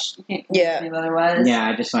couch. You can't Yeah. convince me otherwise. Yeah,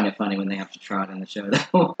 I just find it funny when they have to trot in the show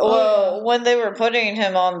though. Well, when they were putting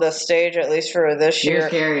him on the stage, at least for this She was year,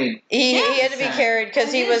 carried. he had to be Yes. carried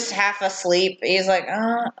because he was half asleep. He's like,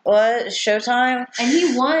 what? It's showtime? And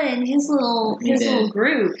he won his little He did. little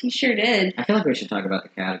group. He sure did. I feel like we should talk about the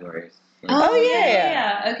categories. Like, Oh,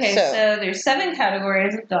 yeah. Okay, So- so there's 7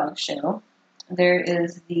 categories of dog show. There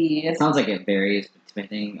is the It sounds like it varies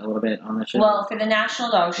depending a little bit on the show. well for the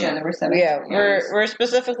National Dog Show. Yeah. There were 7. Yeah, categories. we're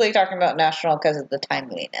specifically talking about national because of the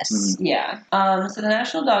timeliness. Mhm. Yeah. So the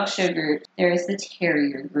National Dog Show group, there is the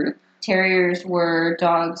Terrier group. Terriers were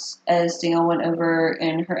dogs, as Danielle went over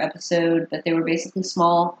in her episode, but they were basically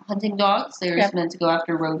small hunting dogs. They were Yeah. meant to go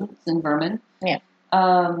after rodents and vermin. Yeah.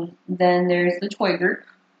 Then there's the Toy group,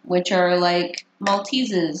 which are like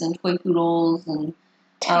Malteses and Toy Poodles and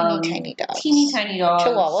Tiny dogs. teeny tiny dogs.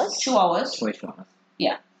 Chihuahuas? Chihuahuas. Toy Chihuahua.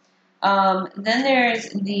 Then there's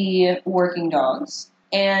the working dogs.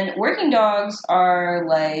 And working dogs are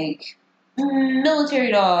like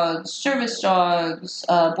military dogs, service dogs,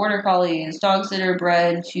 border collies, dogs that are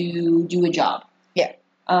bred to do a job. Yeah.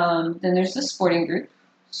 Then there's the sporting group.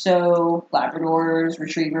 So Labradors,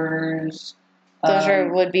 Retrievers.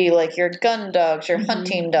 Those would be like your gun dogs, your Mhm.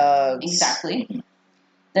 hunting dogs. Exactly.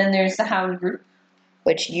 Then there's the hound group.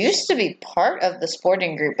 Which used to be part of the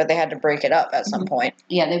sporting group, but they had to break it up at some point.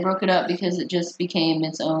 Yeah, they broke it up because it just became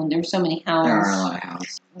its own. There's so many hounds. There are a lot of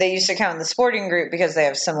hounds. They used to count the sporting group because they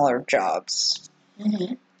have similar jobs.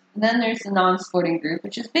 Mm-hmm. Then there's the non-sporting group,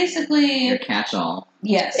 which is basically Your catch-all.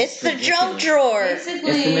 yes, It's the ridiculous. junk drawer. basically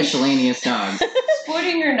It's the miscellaneous dog.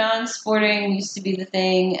 sporting or non-sporting used to be the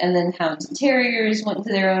thing, and then hounds and terriers went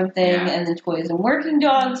into their own thing, Yeah. and then toys and working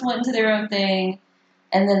dogs went into their own thing,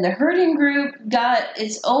 and then the herding group got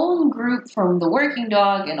its own group from the working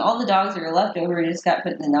dog, and all the dogs that were left over just got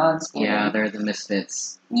put in the non-sporting. Yeah, they're the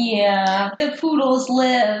misfits. Yeah, the poodles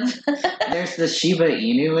live. There's the Shiba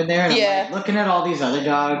Inu in there, and Yeah. I'm like looking at all these other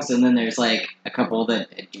dogs, and then there's like a couple that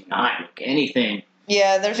do not look anything.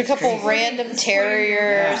 Yeah, there's a It's couple crazy. random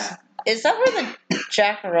terriers. Yeah. Is that where the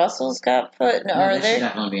Jack Russells got put? No, No, are they they? should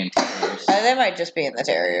definitely be in terriers. They might just be in the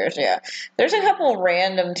terriers, yeah. There's a couple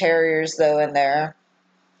random terriers, though, in there.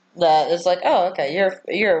 That is like, oh, okay,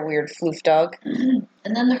 you're a weird floof dog. And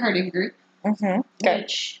then the herding group, Mm-hmm. Okay.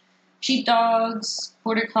 which sheepdogs,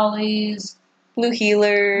 border collies, Blue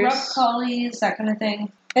healers. rough collies, that kind of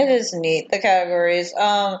thing. It is neat, the categories.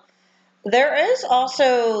 There is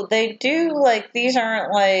also, they do, like, these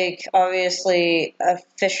aren't, like, obviously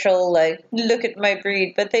official, like, look at my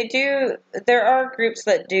breed, but there are groups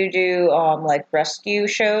that do, like, rescue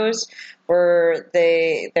shows where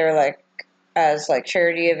they're, like, as, like,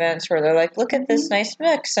 charity events where they're like, look at this nice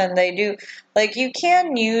mix, and they do, like, you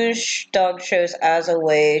can use dog shows as a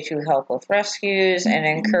way to help with rescues and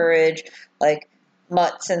encourage, like,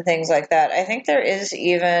 mutts and things like that. I think there is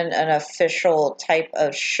even an official type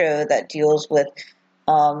of show that deals with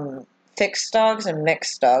fixed dogs and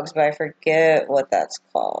mixed dogs, but I forget what that's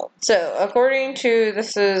called. So, according to,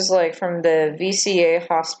 this is like from the VCA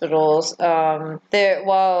hospitals,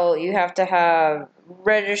 while you have to have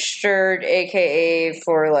registered, aka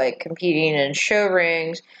for like competing in show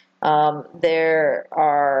rings, there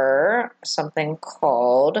are something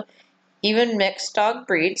called even mixed dog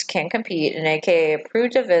breeds can compete in aka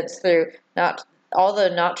approved events through not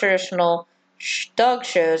traditional dog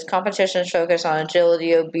shows. Competitions focus on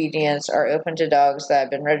agility, obedience, are open to dogs that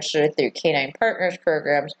have been registered through Canine Partners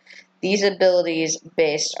programs. These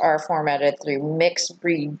abilities-based are formatted through Mixed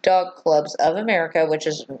Breed Dog Clubs of America, which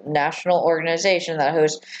is a national organization that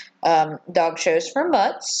hosts dog shows for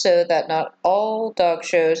mutts, so that not all dog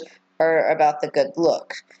shows are about the good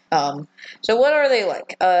look. So what are they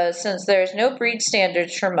like? Since there's no breed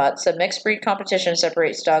standards for mutts, a mixed breed competition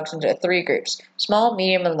separates dogs into 3 groups: small,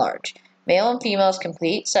 medium, and large. Male and females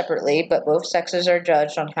compete separately, but both sexes are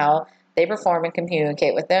judged on how they perform and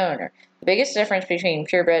communicate with the owner. The biggest difference between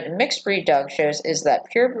purebred and mixed breed dog shows is that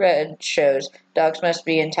purebred shows dogs must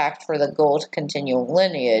be intact for the goal to continue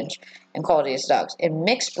lineage and quality as dogs. In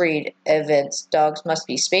mixed breed events, dogs must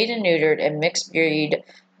be spayed and neutered, and Mixed Breed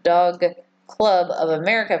Dog Club of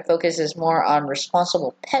America focuses more on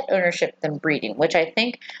responsible pet ownership than breeding, which I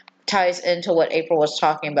think ties into what April was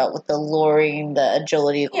talking about with the luring, the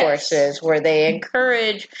agility courses, where they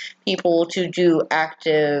encourage people to do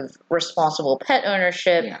active, responsible pet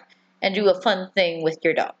ownership and do a fun thing with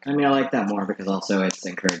your dog. I mean, I like that more because also it's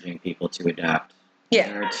encouraging people to adapt. Yeah.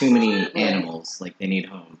 There are too many animals, like they need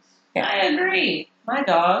homes. Yeah. I agree.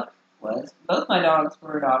 Both my dogs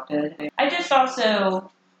were adopted. I just also,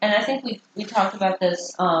 and I think we talked about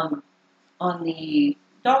this on the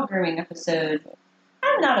dog grooming episode,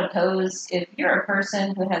 I'm not opposed if you're a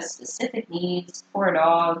person who has specific needs for a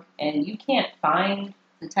dog and you can't find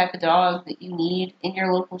the type of dog that you need in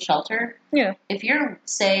your local shelter. Yeah. If you're,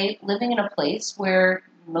 say, living in a place where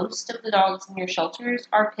most of the dogs in your shelters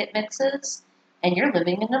are pit mixes and you're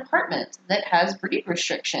living in an apartment that has breed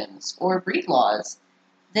restrictions or breed laws,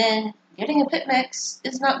 then getting a pit mix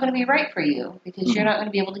is not going to be right for you because you're not going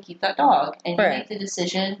to be able to keep that dog. And you make the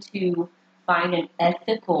decision to find an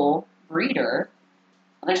ethical breeder.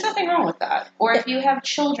 Well, there's nothing wrong with that. Or if you have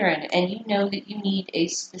children and you know that you need a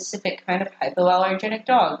specific kind of hypoallergenic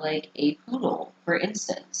dog, like a poodle, for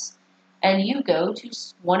instance, and you go to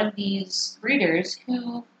one of these breeders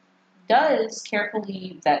who does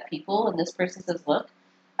carefully vet people, and this person says, look,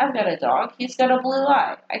 I've got a dog, he's got a blue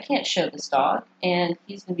eye. I can't show this dog, and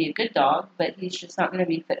he's going to be a good dog, but he's just not going to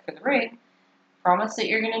be fit for the ring. Promise that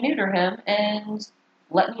you're going to neuter him, and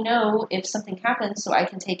let me know if something happens so I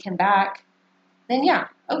can take him back. Then yeah,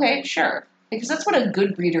 okay, sure. Because that's what a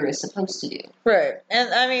good breeder is supposed to do. Right.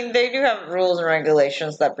 And, I mean, they do have rules and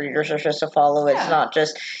regulations that breeders are supposed to follow. It's not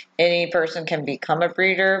just any person can become a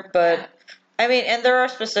breeder, but, I mean, and there are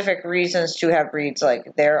specific reasons to have breeds.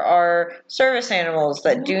 Like, there are service animals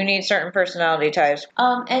that do need certain personality types.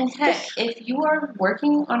 And heck, if you are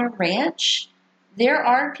working on a ranch, there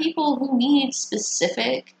are people who need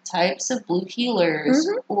specific types of blue heelers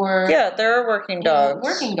or Yeah, there are working dogs.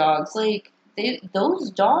 Working dogs. Like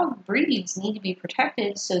those dog breeds need to be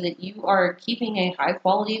protected so that you are keeping a high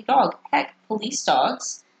quality dog. Heck, police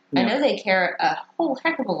dogs. I know they care a whole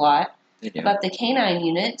heck of a lot about the canine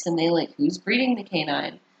units, and they like who's breeding the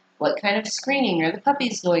canine, what kind of screening are the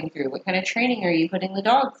puppies going through, what kind of training are you putting the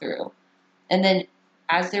dog through, and then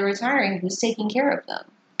as they're retiring, who's taking care of them.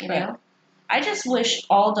 You know, I just wish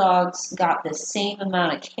all dogs got the same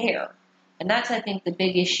amount of care. And that's, I think, the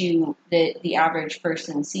big issue that the average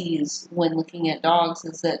person sees when looking at dogs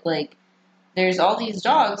is that, like, there's all these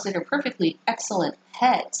dogs that are perfectly excellent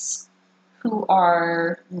pets who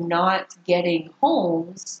are not getting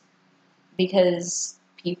homes because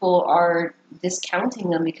people are discounting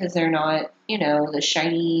them because they're not, you know, the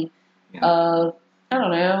shiny, I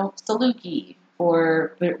don't know, Saluki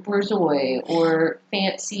or Borzoi or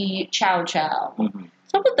fancy Chow Chow. Mm-hmm.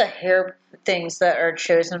 Some of the hair things that are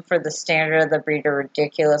chosen for the standard of the breed are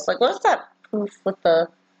ridiculous. Like, what's that poof with the...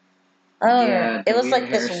 I don't know. It was like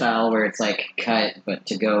this hairstyle where it's like cut, but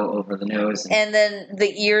to go over the nose. And then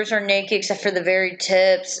the ears are naked except for the very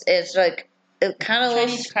tips. It's like it kind of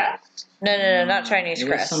Chinese crest? No, not Chinese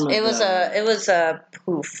crest. It was a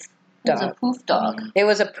poof dog. It was a poof dog. It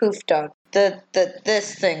was a poof dog.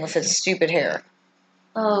 This thing with its stupid hair.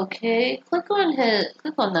 Okay, click on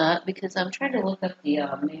that because I'm trying to look up the name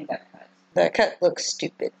of that cut. That cut looks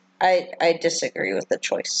stupid. I disagree with the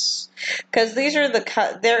choice because these are the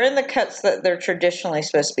cut. They're in the cuts that they're traditionally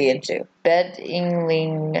supposed to be into.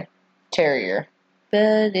 Bedingling Terrier.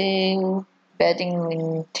 Beddingling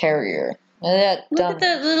Terrier. Look at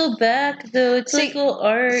that little back though. It's like little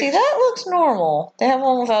art. See, that looks normal. They have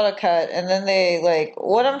one without a cut, and then they like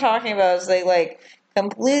what I'm talking about is they like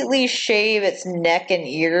completely shave its neck and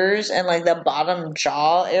ears and like the bottom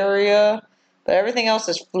jaw area, but everything else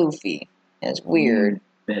is floofy. It's weird.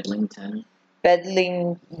 Bedlington.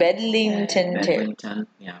 Bedlington Terrier.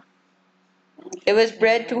 Yeah. It was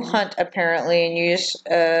bred to hunt apparently, and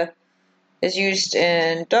is used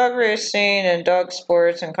in dog racing and dog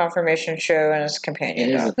sports and conformation show and as a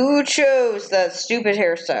companion dog. Who chose that stupid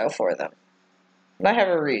hairstyle for them? Might have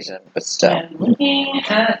a reason, but still. I'm looking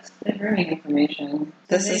at the grooming information.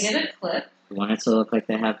 So they get a clip. You want it to look like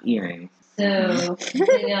they have earrings. So,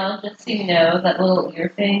 Danielle, just so you know, that little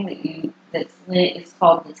ear thing that's lit is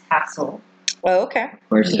called the tassel. Oh, okay. Of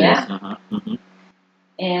course it is. Mm-hmm.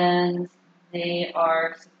 And they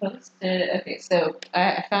are supposed to... Okay, so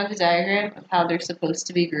I found a diagram of how they're supposed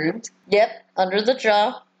to be groomed. Yep, under the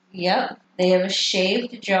jaw. Yep. They have a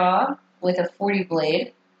shaved jaw with a 40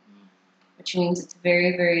 blade, which means it's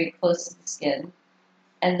very, very close to the skin.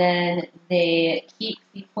 And then they keep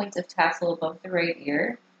the points of tassel above the right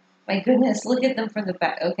ear. My goodness, look at them from the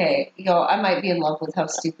back. Okay, I might be in love with how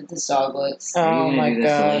stupid this dog looks. Oh my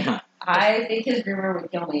god. I think his groomer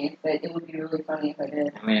would kill me, but it would be really funny if I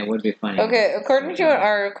did. I mean, it would be funny. Okay, according to an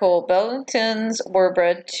article, Bedlingtons were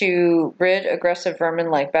bred to rid aggressive vermin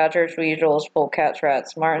like badgers, weasels, polecats,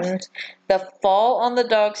 rats, martins. The fall on the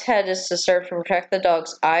dog's head is to serve to protect the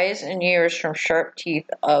dog's eyes and ears from sharp teeth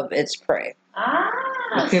of its prey.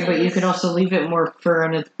 Okay, but you could also leave it more fur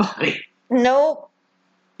on its body. Nope.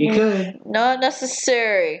 You could. Not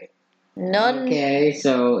necessary. None. Okay,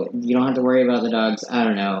 so you don't have to worry about the dog's, I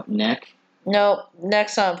don't know, neck? Nope.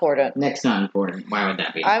 Neck's not important. Neck's not important. Why would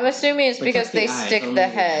that be? I'm assuming it's because they stick the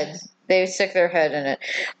head. They stick their head in it.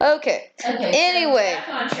 Okay. Anyway. So back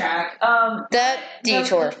on track. That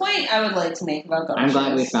detour. The point I would like to make about dog I'm glad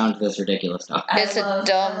shows- we found this ridiculous dog. It's a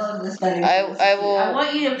dumb. I love this Beddington. I will. I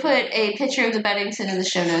want you to put a picture of the Beddington in the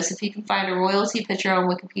show notes. If you can find a royalty picture on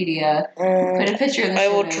Wikipedia, put a picture in the I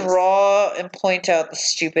show will notes. draw and point out the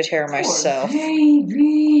stupid hair myself.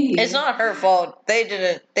 Baby. It's not her fault. They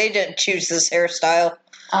didn't choose this hairstyle.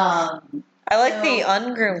 I like the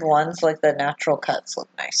ungroomed ones. Like the natural cuts look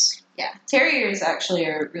nice. Yeah, terriers actually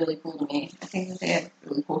are really cool to me. I think that they have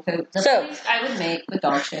really cool coats. The So- point I would make with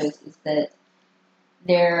dog shows is that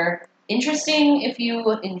they're interesting if you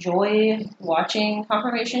enjoy watching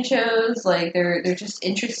conformation shows. Like they're just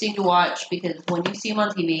interesting to watch because when you see them on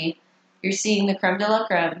TV, you're seeing the creme de la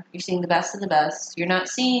creme. You're seeing the best of the best. You're not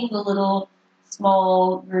seeing the little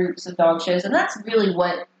small groups of dog shows, and that's really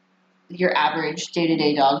what your average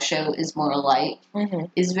day-to-day dog show is more like. Mm-hmm.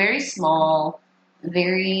 Is very small,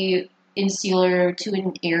 very insular to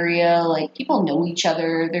an area. Like people know each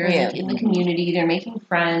other. They're like in the community. They're making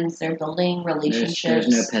friends. They're building relationships. There's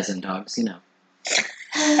no peasant dogs, you know.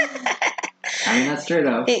 I I mean, that's true,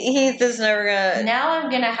 though. Heath is never gonna. Now I'm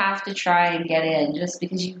gonna have to try and get in, just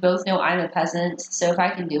because you both know I'm a peasant. So if I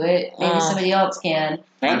can do it, maybe somebody else can.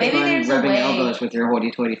 Have Maybe fun there's a rubbing way. elbows with your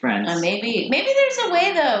hoity-toity friends. Maybe there's a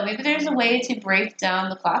way though. Maybe there's a way to break down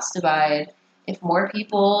the class divide. If more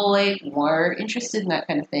people were interested in that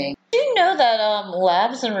kind of thing. Do you know that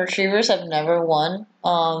labs and retrievers have never won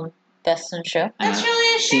Best in Show? That's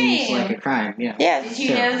really a Seems shame. like a crime, yeah. Yeah. Did you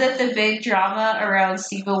know that the big drama around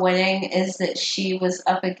Siva winning is that she was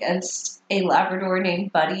up against a Labrador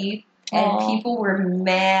named Buddy, and Aw. people were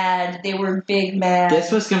mad. They were big mad.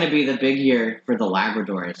 This was going to be the big year for the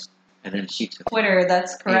Labradors, and then she took Twitter.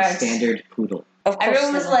 That's a correct. standard poodle. Of course.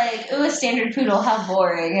 Everyone they was won. like, "Ooh, a standard poodle, how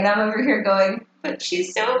boring!" And I'm over here going, "But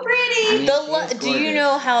she's so pretty." I mean, she is Do you gorgeous.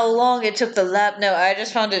 know how long it took the lab? No, I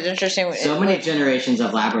just found it interesting. So many generations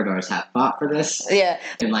of Labradors have fought for this, Yeah,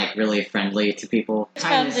 and really friendly to people.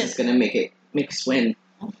 Kindness Found it- is going to make us win.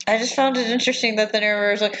 I just found it interesting that the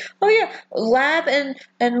narrator was like, "Oh yeah, lab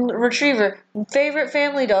and retriever, favorite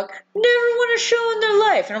family dog, never won a show in their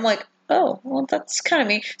life," and I'm like, "Oh, well, that's kind of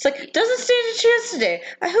me." It's like, doesn't stand a chance today.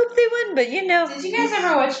 I hope they win, but you know. Did you guys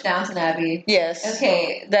ever watch Downton Abbey? Yes.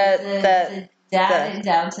 Okay, That- the dad in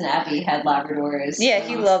Downton Abbey had Labradors. Yeah,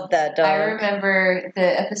 he loved that dog. I remember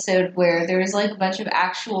the episode where there was a bunch of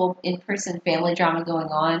actual in-person family drama going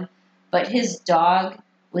on, but his dog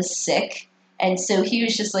was sick, and so he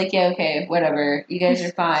was just like, "Yeah, okay, whatever, you guys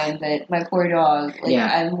are fine, but my poor dog, Yeah.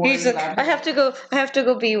 I'm worried He's like, about I her. have to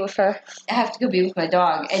go be with her. I have to go be with my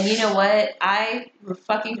dog." And you know what? I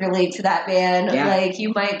fucking relate to that man. Yeah.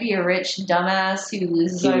 You might be a rich dumbass who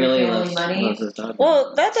loses He all your really family money. loves his dog.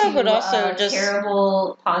 Well, that dog would to, also just.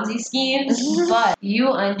 terrible Ponzi schemes, but you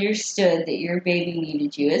understood that your baby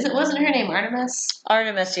needed you. Wasn't her name Artemis?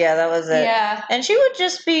 Artemis, yeah, that was it. Yeah. And she would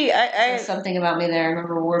just be. Says something about me there. I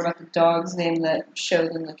remember a word about the dog's name that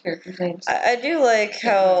showed in the character's names. I do like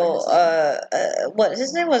how what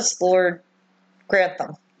his name was, Lord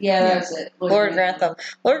Grantham. Yeah, that's it. Lord Grantham.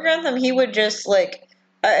 Lord Grantham. He would just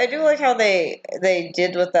I do like how they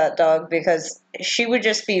did with that dog, because she would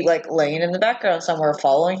just be laying in the background somewhere,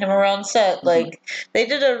 following him around set. Mhm. They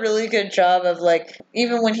did a really good job of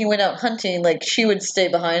even when he went out hunting, she would stay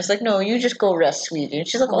behind. It's like, no, you just go rest, sweetie. And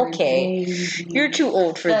she's like, okay, you're too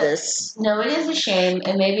old for But- this. No, it is a shame,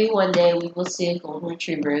 and maybe one day we will see a golden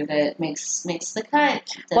retriever that makes the cut.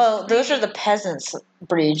 Well, those are the peasants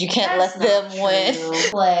breed. You can't That's let them not win. true.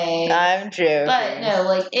 Play. I'm joking. But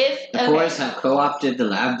no, if The Boers have co-opted the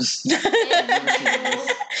labs. if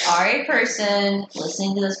you are a person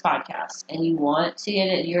listening to this podcast and you want to get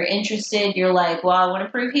it, you're interested, you're like, well, I want to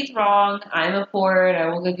prove he's wrong, I'm a port, I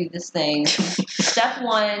will go do this thing. Step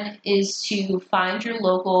one is to find your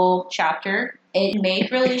local chapter and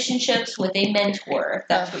make relationships with a mentor.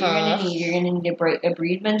 That's what you're going to need. You're going to need a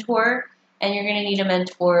breed mentor, and you're going to need a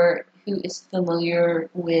mentor who is familiar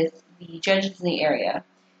with the judges in the area.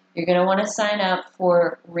 You're going to want to sign up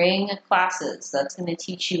for ring classes. That's going to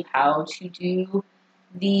teach you how to do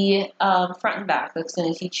the front and back. That's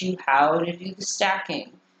going to teach you how to do the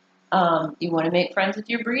stacking. You want to make friends with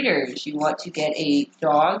your breeders. You want to get a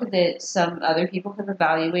dog that some other people have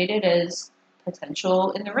evaluated as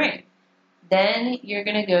potential in the ring. Then you're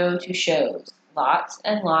going to go to shows. Lots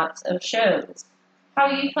and lots of shows. How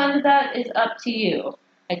you fund that is up to you.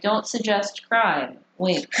 I don't suggest crime.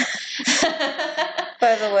 Wink.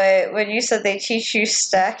 By the way, when you said they teach you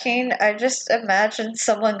stacking, I just imagined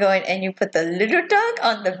someone going, and you put the little dog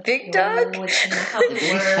on the big dog? How The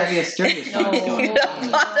biggest, heaviest, sturdiest No. one is going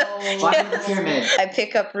bottom of the pyramid. I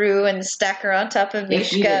pick up Rue and stack her on top of If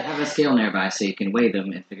needed, Mishka. have a scale nearby so you can weigh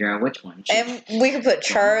them and figure out which one. And we could put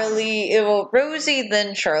Charlie, Rosie,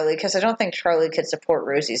 then Charlie, because I don't think Charlie could support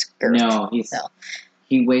Rosie's girth. No, No.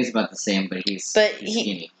 he weighs about the same, but he's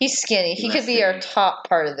skinny. He's skinny. He He's could be less our skinny. top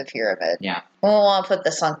part of the pyramid. Yeah. We don't want to put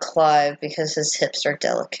this on Clive because his hips are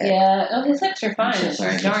delicate. Yeah, oh, his hips are fine. I'm so It's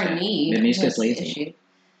sorry, his darn Mishka. knee. But Mishka's that's the lazy. issue.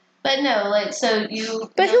 But no, so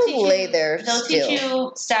you. But they'll he'll teach lay you- there They'll still. teach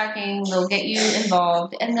you stacking. They'll get you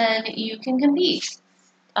involved, and then you can compete.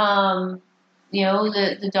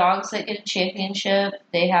 The dogs that get a championship,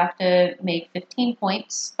 they have to make 15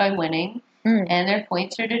 points by winning, Mm. and their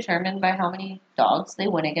points are determined by how many dogs they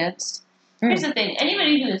win against. Mm. Here's the thing: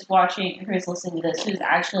 anybody who is watching, who is listening to this, who's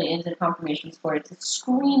actually into conformation sports, is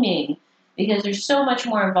screaming because there's so much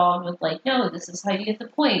more involved with no, this is how you get the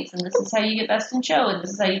points, and this is how you get best in show, and this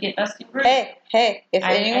is how you get best in group. Hey, if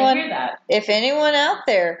I anyone hear that. if anyone out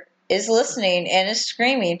there is listening and is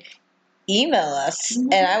screaming, email us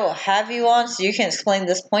Mhm. and I will have you on so you can explain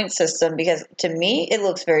this point system, because to me it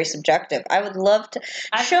looks very subjective. I would love to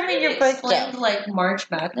I've show heard me it your explained breakdown. like March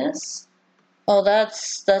Madness. Oh, that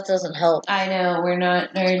doesn't help. I know, we're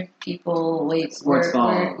not nerd people. Wait, Sports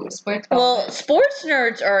ball. we're sports ball. Well, sports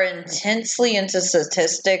nerds are intensely into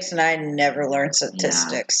statistics, and I never learned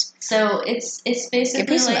statistics. So it's Give me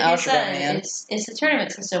basically some like algebra, I said, man. it's a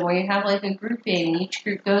tournament system where you have like a grouping. Each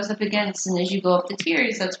group goes up against, and as you go up the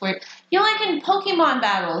tiers, that's where you're like in Pokemon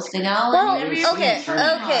battles, you know. Well, Whenever you're okay, playing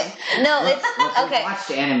Pokemon. okay. No, it's We've okay.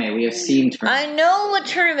 watched anime. We have seen I tournaments. know what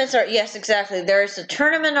tournaments are. Yes, exactly. There's a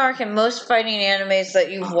tournament arc in most fighting animes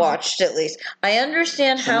that you've watched, at least. I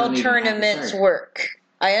understand Some how of them even have the tournaments chart. work.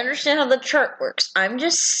 I understand how the chart works. I'm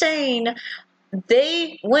just saying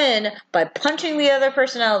they win by punching the other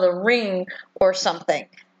person out of the ring or something.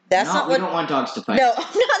 That's No, not we what. don't want dogs to fight. No, I'm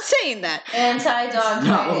not saying that. Anti-dog That's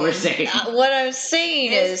not what we're fighting. saying. What I'm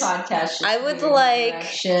saying This is, podcast should I would steer in like- that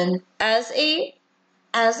direction.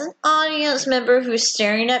 as an audience member who's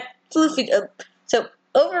staring at Floofy. So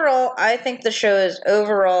overall, I think the show is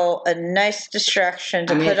overall a nice distraction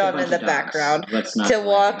to I mean, put it's a on bunch in the of dogs. background. Let's not To lie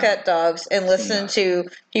walk about at dogs and listen dogs. to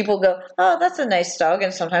people go, oh, that's a nice dog,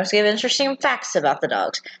 and sometimes give interesting facts about the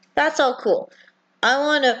dogs. That's all cool. I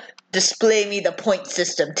want to display me the point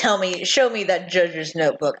system. Show me that judge's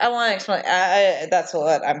notebook. I want to explain. That's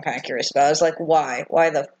what I'm kind of curious about. It's like, why? Why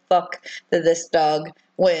the fuck did this dog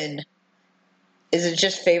win? Is it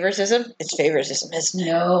just favoritism? It's favoritism, isn't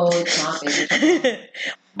No, it's not favoritism. it?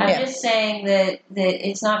 I'm Yeah. just saying that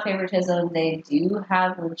it's not favoritism. They do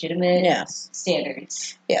have legitimate Yes.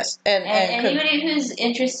 standards. Yes. And And could- anybody who's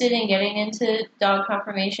interested in getting into dog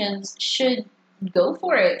conformations should go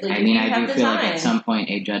for it. Like, I mean, you I have do the feel time. like at some point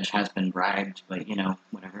a judge has been bribed, but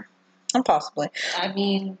whatever. possibly. I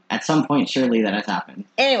mean, At some point, surely that has happened.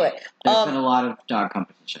 Anyway, There's been a lot of dog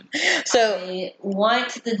competition. so I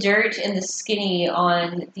want the dirt and the skinny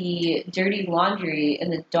on the dirty laundry in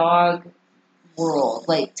the dog world.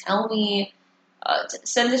 Like, tell me,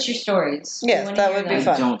 send us your stories. Yes, We wanna that hear would be them.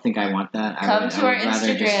 fun. I don't think I want that. Come I to our would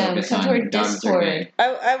rather just Instagram, focus come to on our dogs are Discord.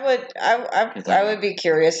 good. I would be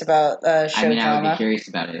curious about show I mean, I would be drama. curious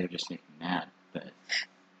about it. It would just make me mad.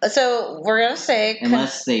 But So we're gonna say.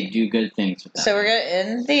 unless they do good things with that. So we're gonna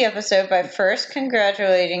end the episode by first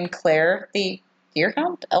congratulating Claire, the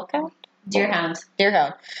Deerhound, Elkhound,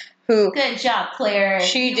 Deerhound. who Good job, Claire.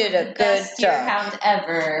 She You did were a the good best job. Deerhound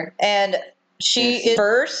ever. and she Yes. is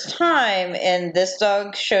first time in this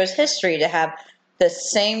dog show's history to have the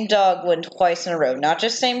same dog win twice in a row. Not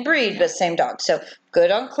just same breed, but same dog. So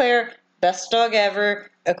good on Claire, best dog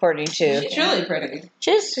ever, according to. She's really pretty.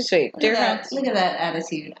 She's sweet. Look at, Deerhound. that, look at that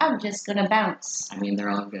attitude. I'm just gonna bounce. I mean,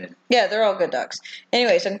 they're all good. Yeah, they're all good dogs.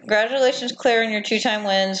 Anyway, so congratulations, Claire, on your 2-time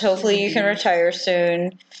wins. Hopefully you can retire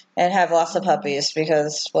soon and have lots of puppies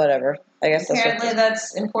because whatever. I guess that's Apparently, what.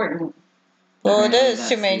 that's important. Well, it Apparently is that's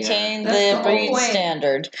to the, maintain that's the the whole breed point.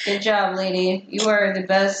 standard. Good job, lady. You are the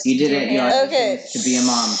best. You did it. You Deerhound. auditioned Okay, to be a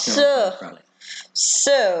mom. so- Probably.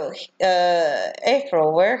 So,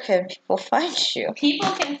 April, where can people find you?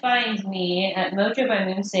 People can find me at Mojo by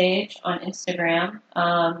Moonsage on Instagram.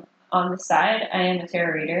 On the side, I am a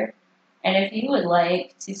tarot reader. And if you would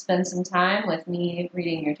like to spend some time with me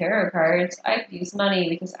reading your tarot cards, I could use money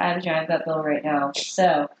because I have a giant vet bill right now.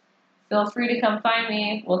 So feel free to come find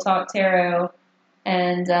me. We'll talk tarot.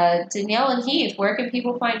 And Danielle and Heath, where can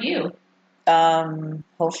people find you?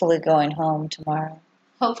 Hopefully going home tomorrow.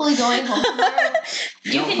 Hopefully going home tomorrow.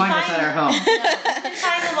 You Don't can find us at our home. No, you can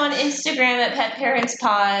find them on Instagram at Pet Parents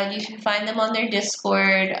Pod. You can find them on their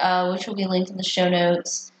Discord, which will be linked in the show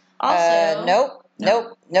notes. Also,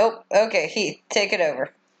 Nope. Okay, Heath, take it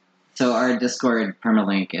over. So our Discord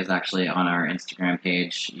permalink is actually on our Instagram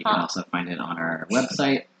page. You can Huh. also find it on our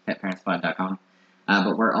website, petparentspod.com.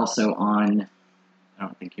 But we're also on, I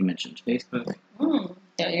don't think you mentioned Facebook.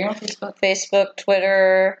 Yeah, you're on Facebook. Facebook,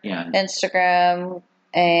 Twitter, Yeah, Instagram,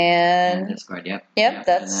 and and Discord, yep.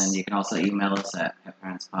 that's- And then you can also email us at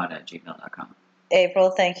petparentspod@gmail.com.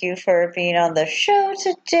 April, thank you for being on the show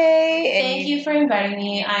today. And Thank you for inviting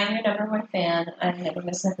me. I'm your number one fan. I never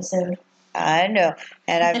miss an episode. I know.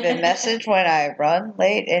 And I've been messaged when I run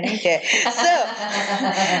late any day.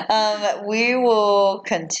 So, we will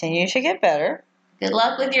continue to get better. Good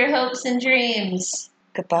luck with your hopes and dreams.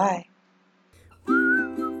 Goodbye.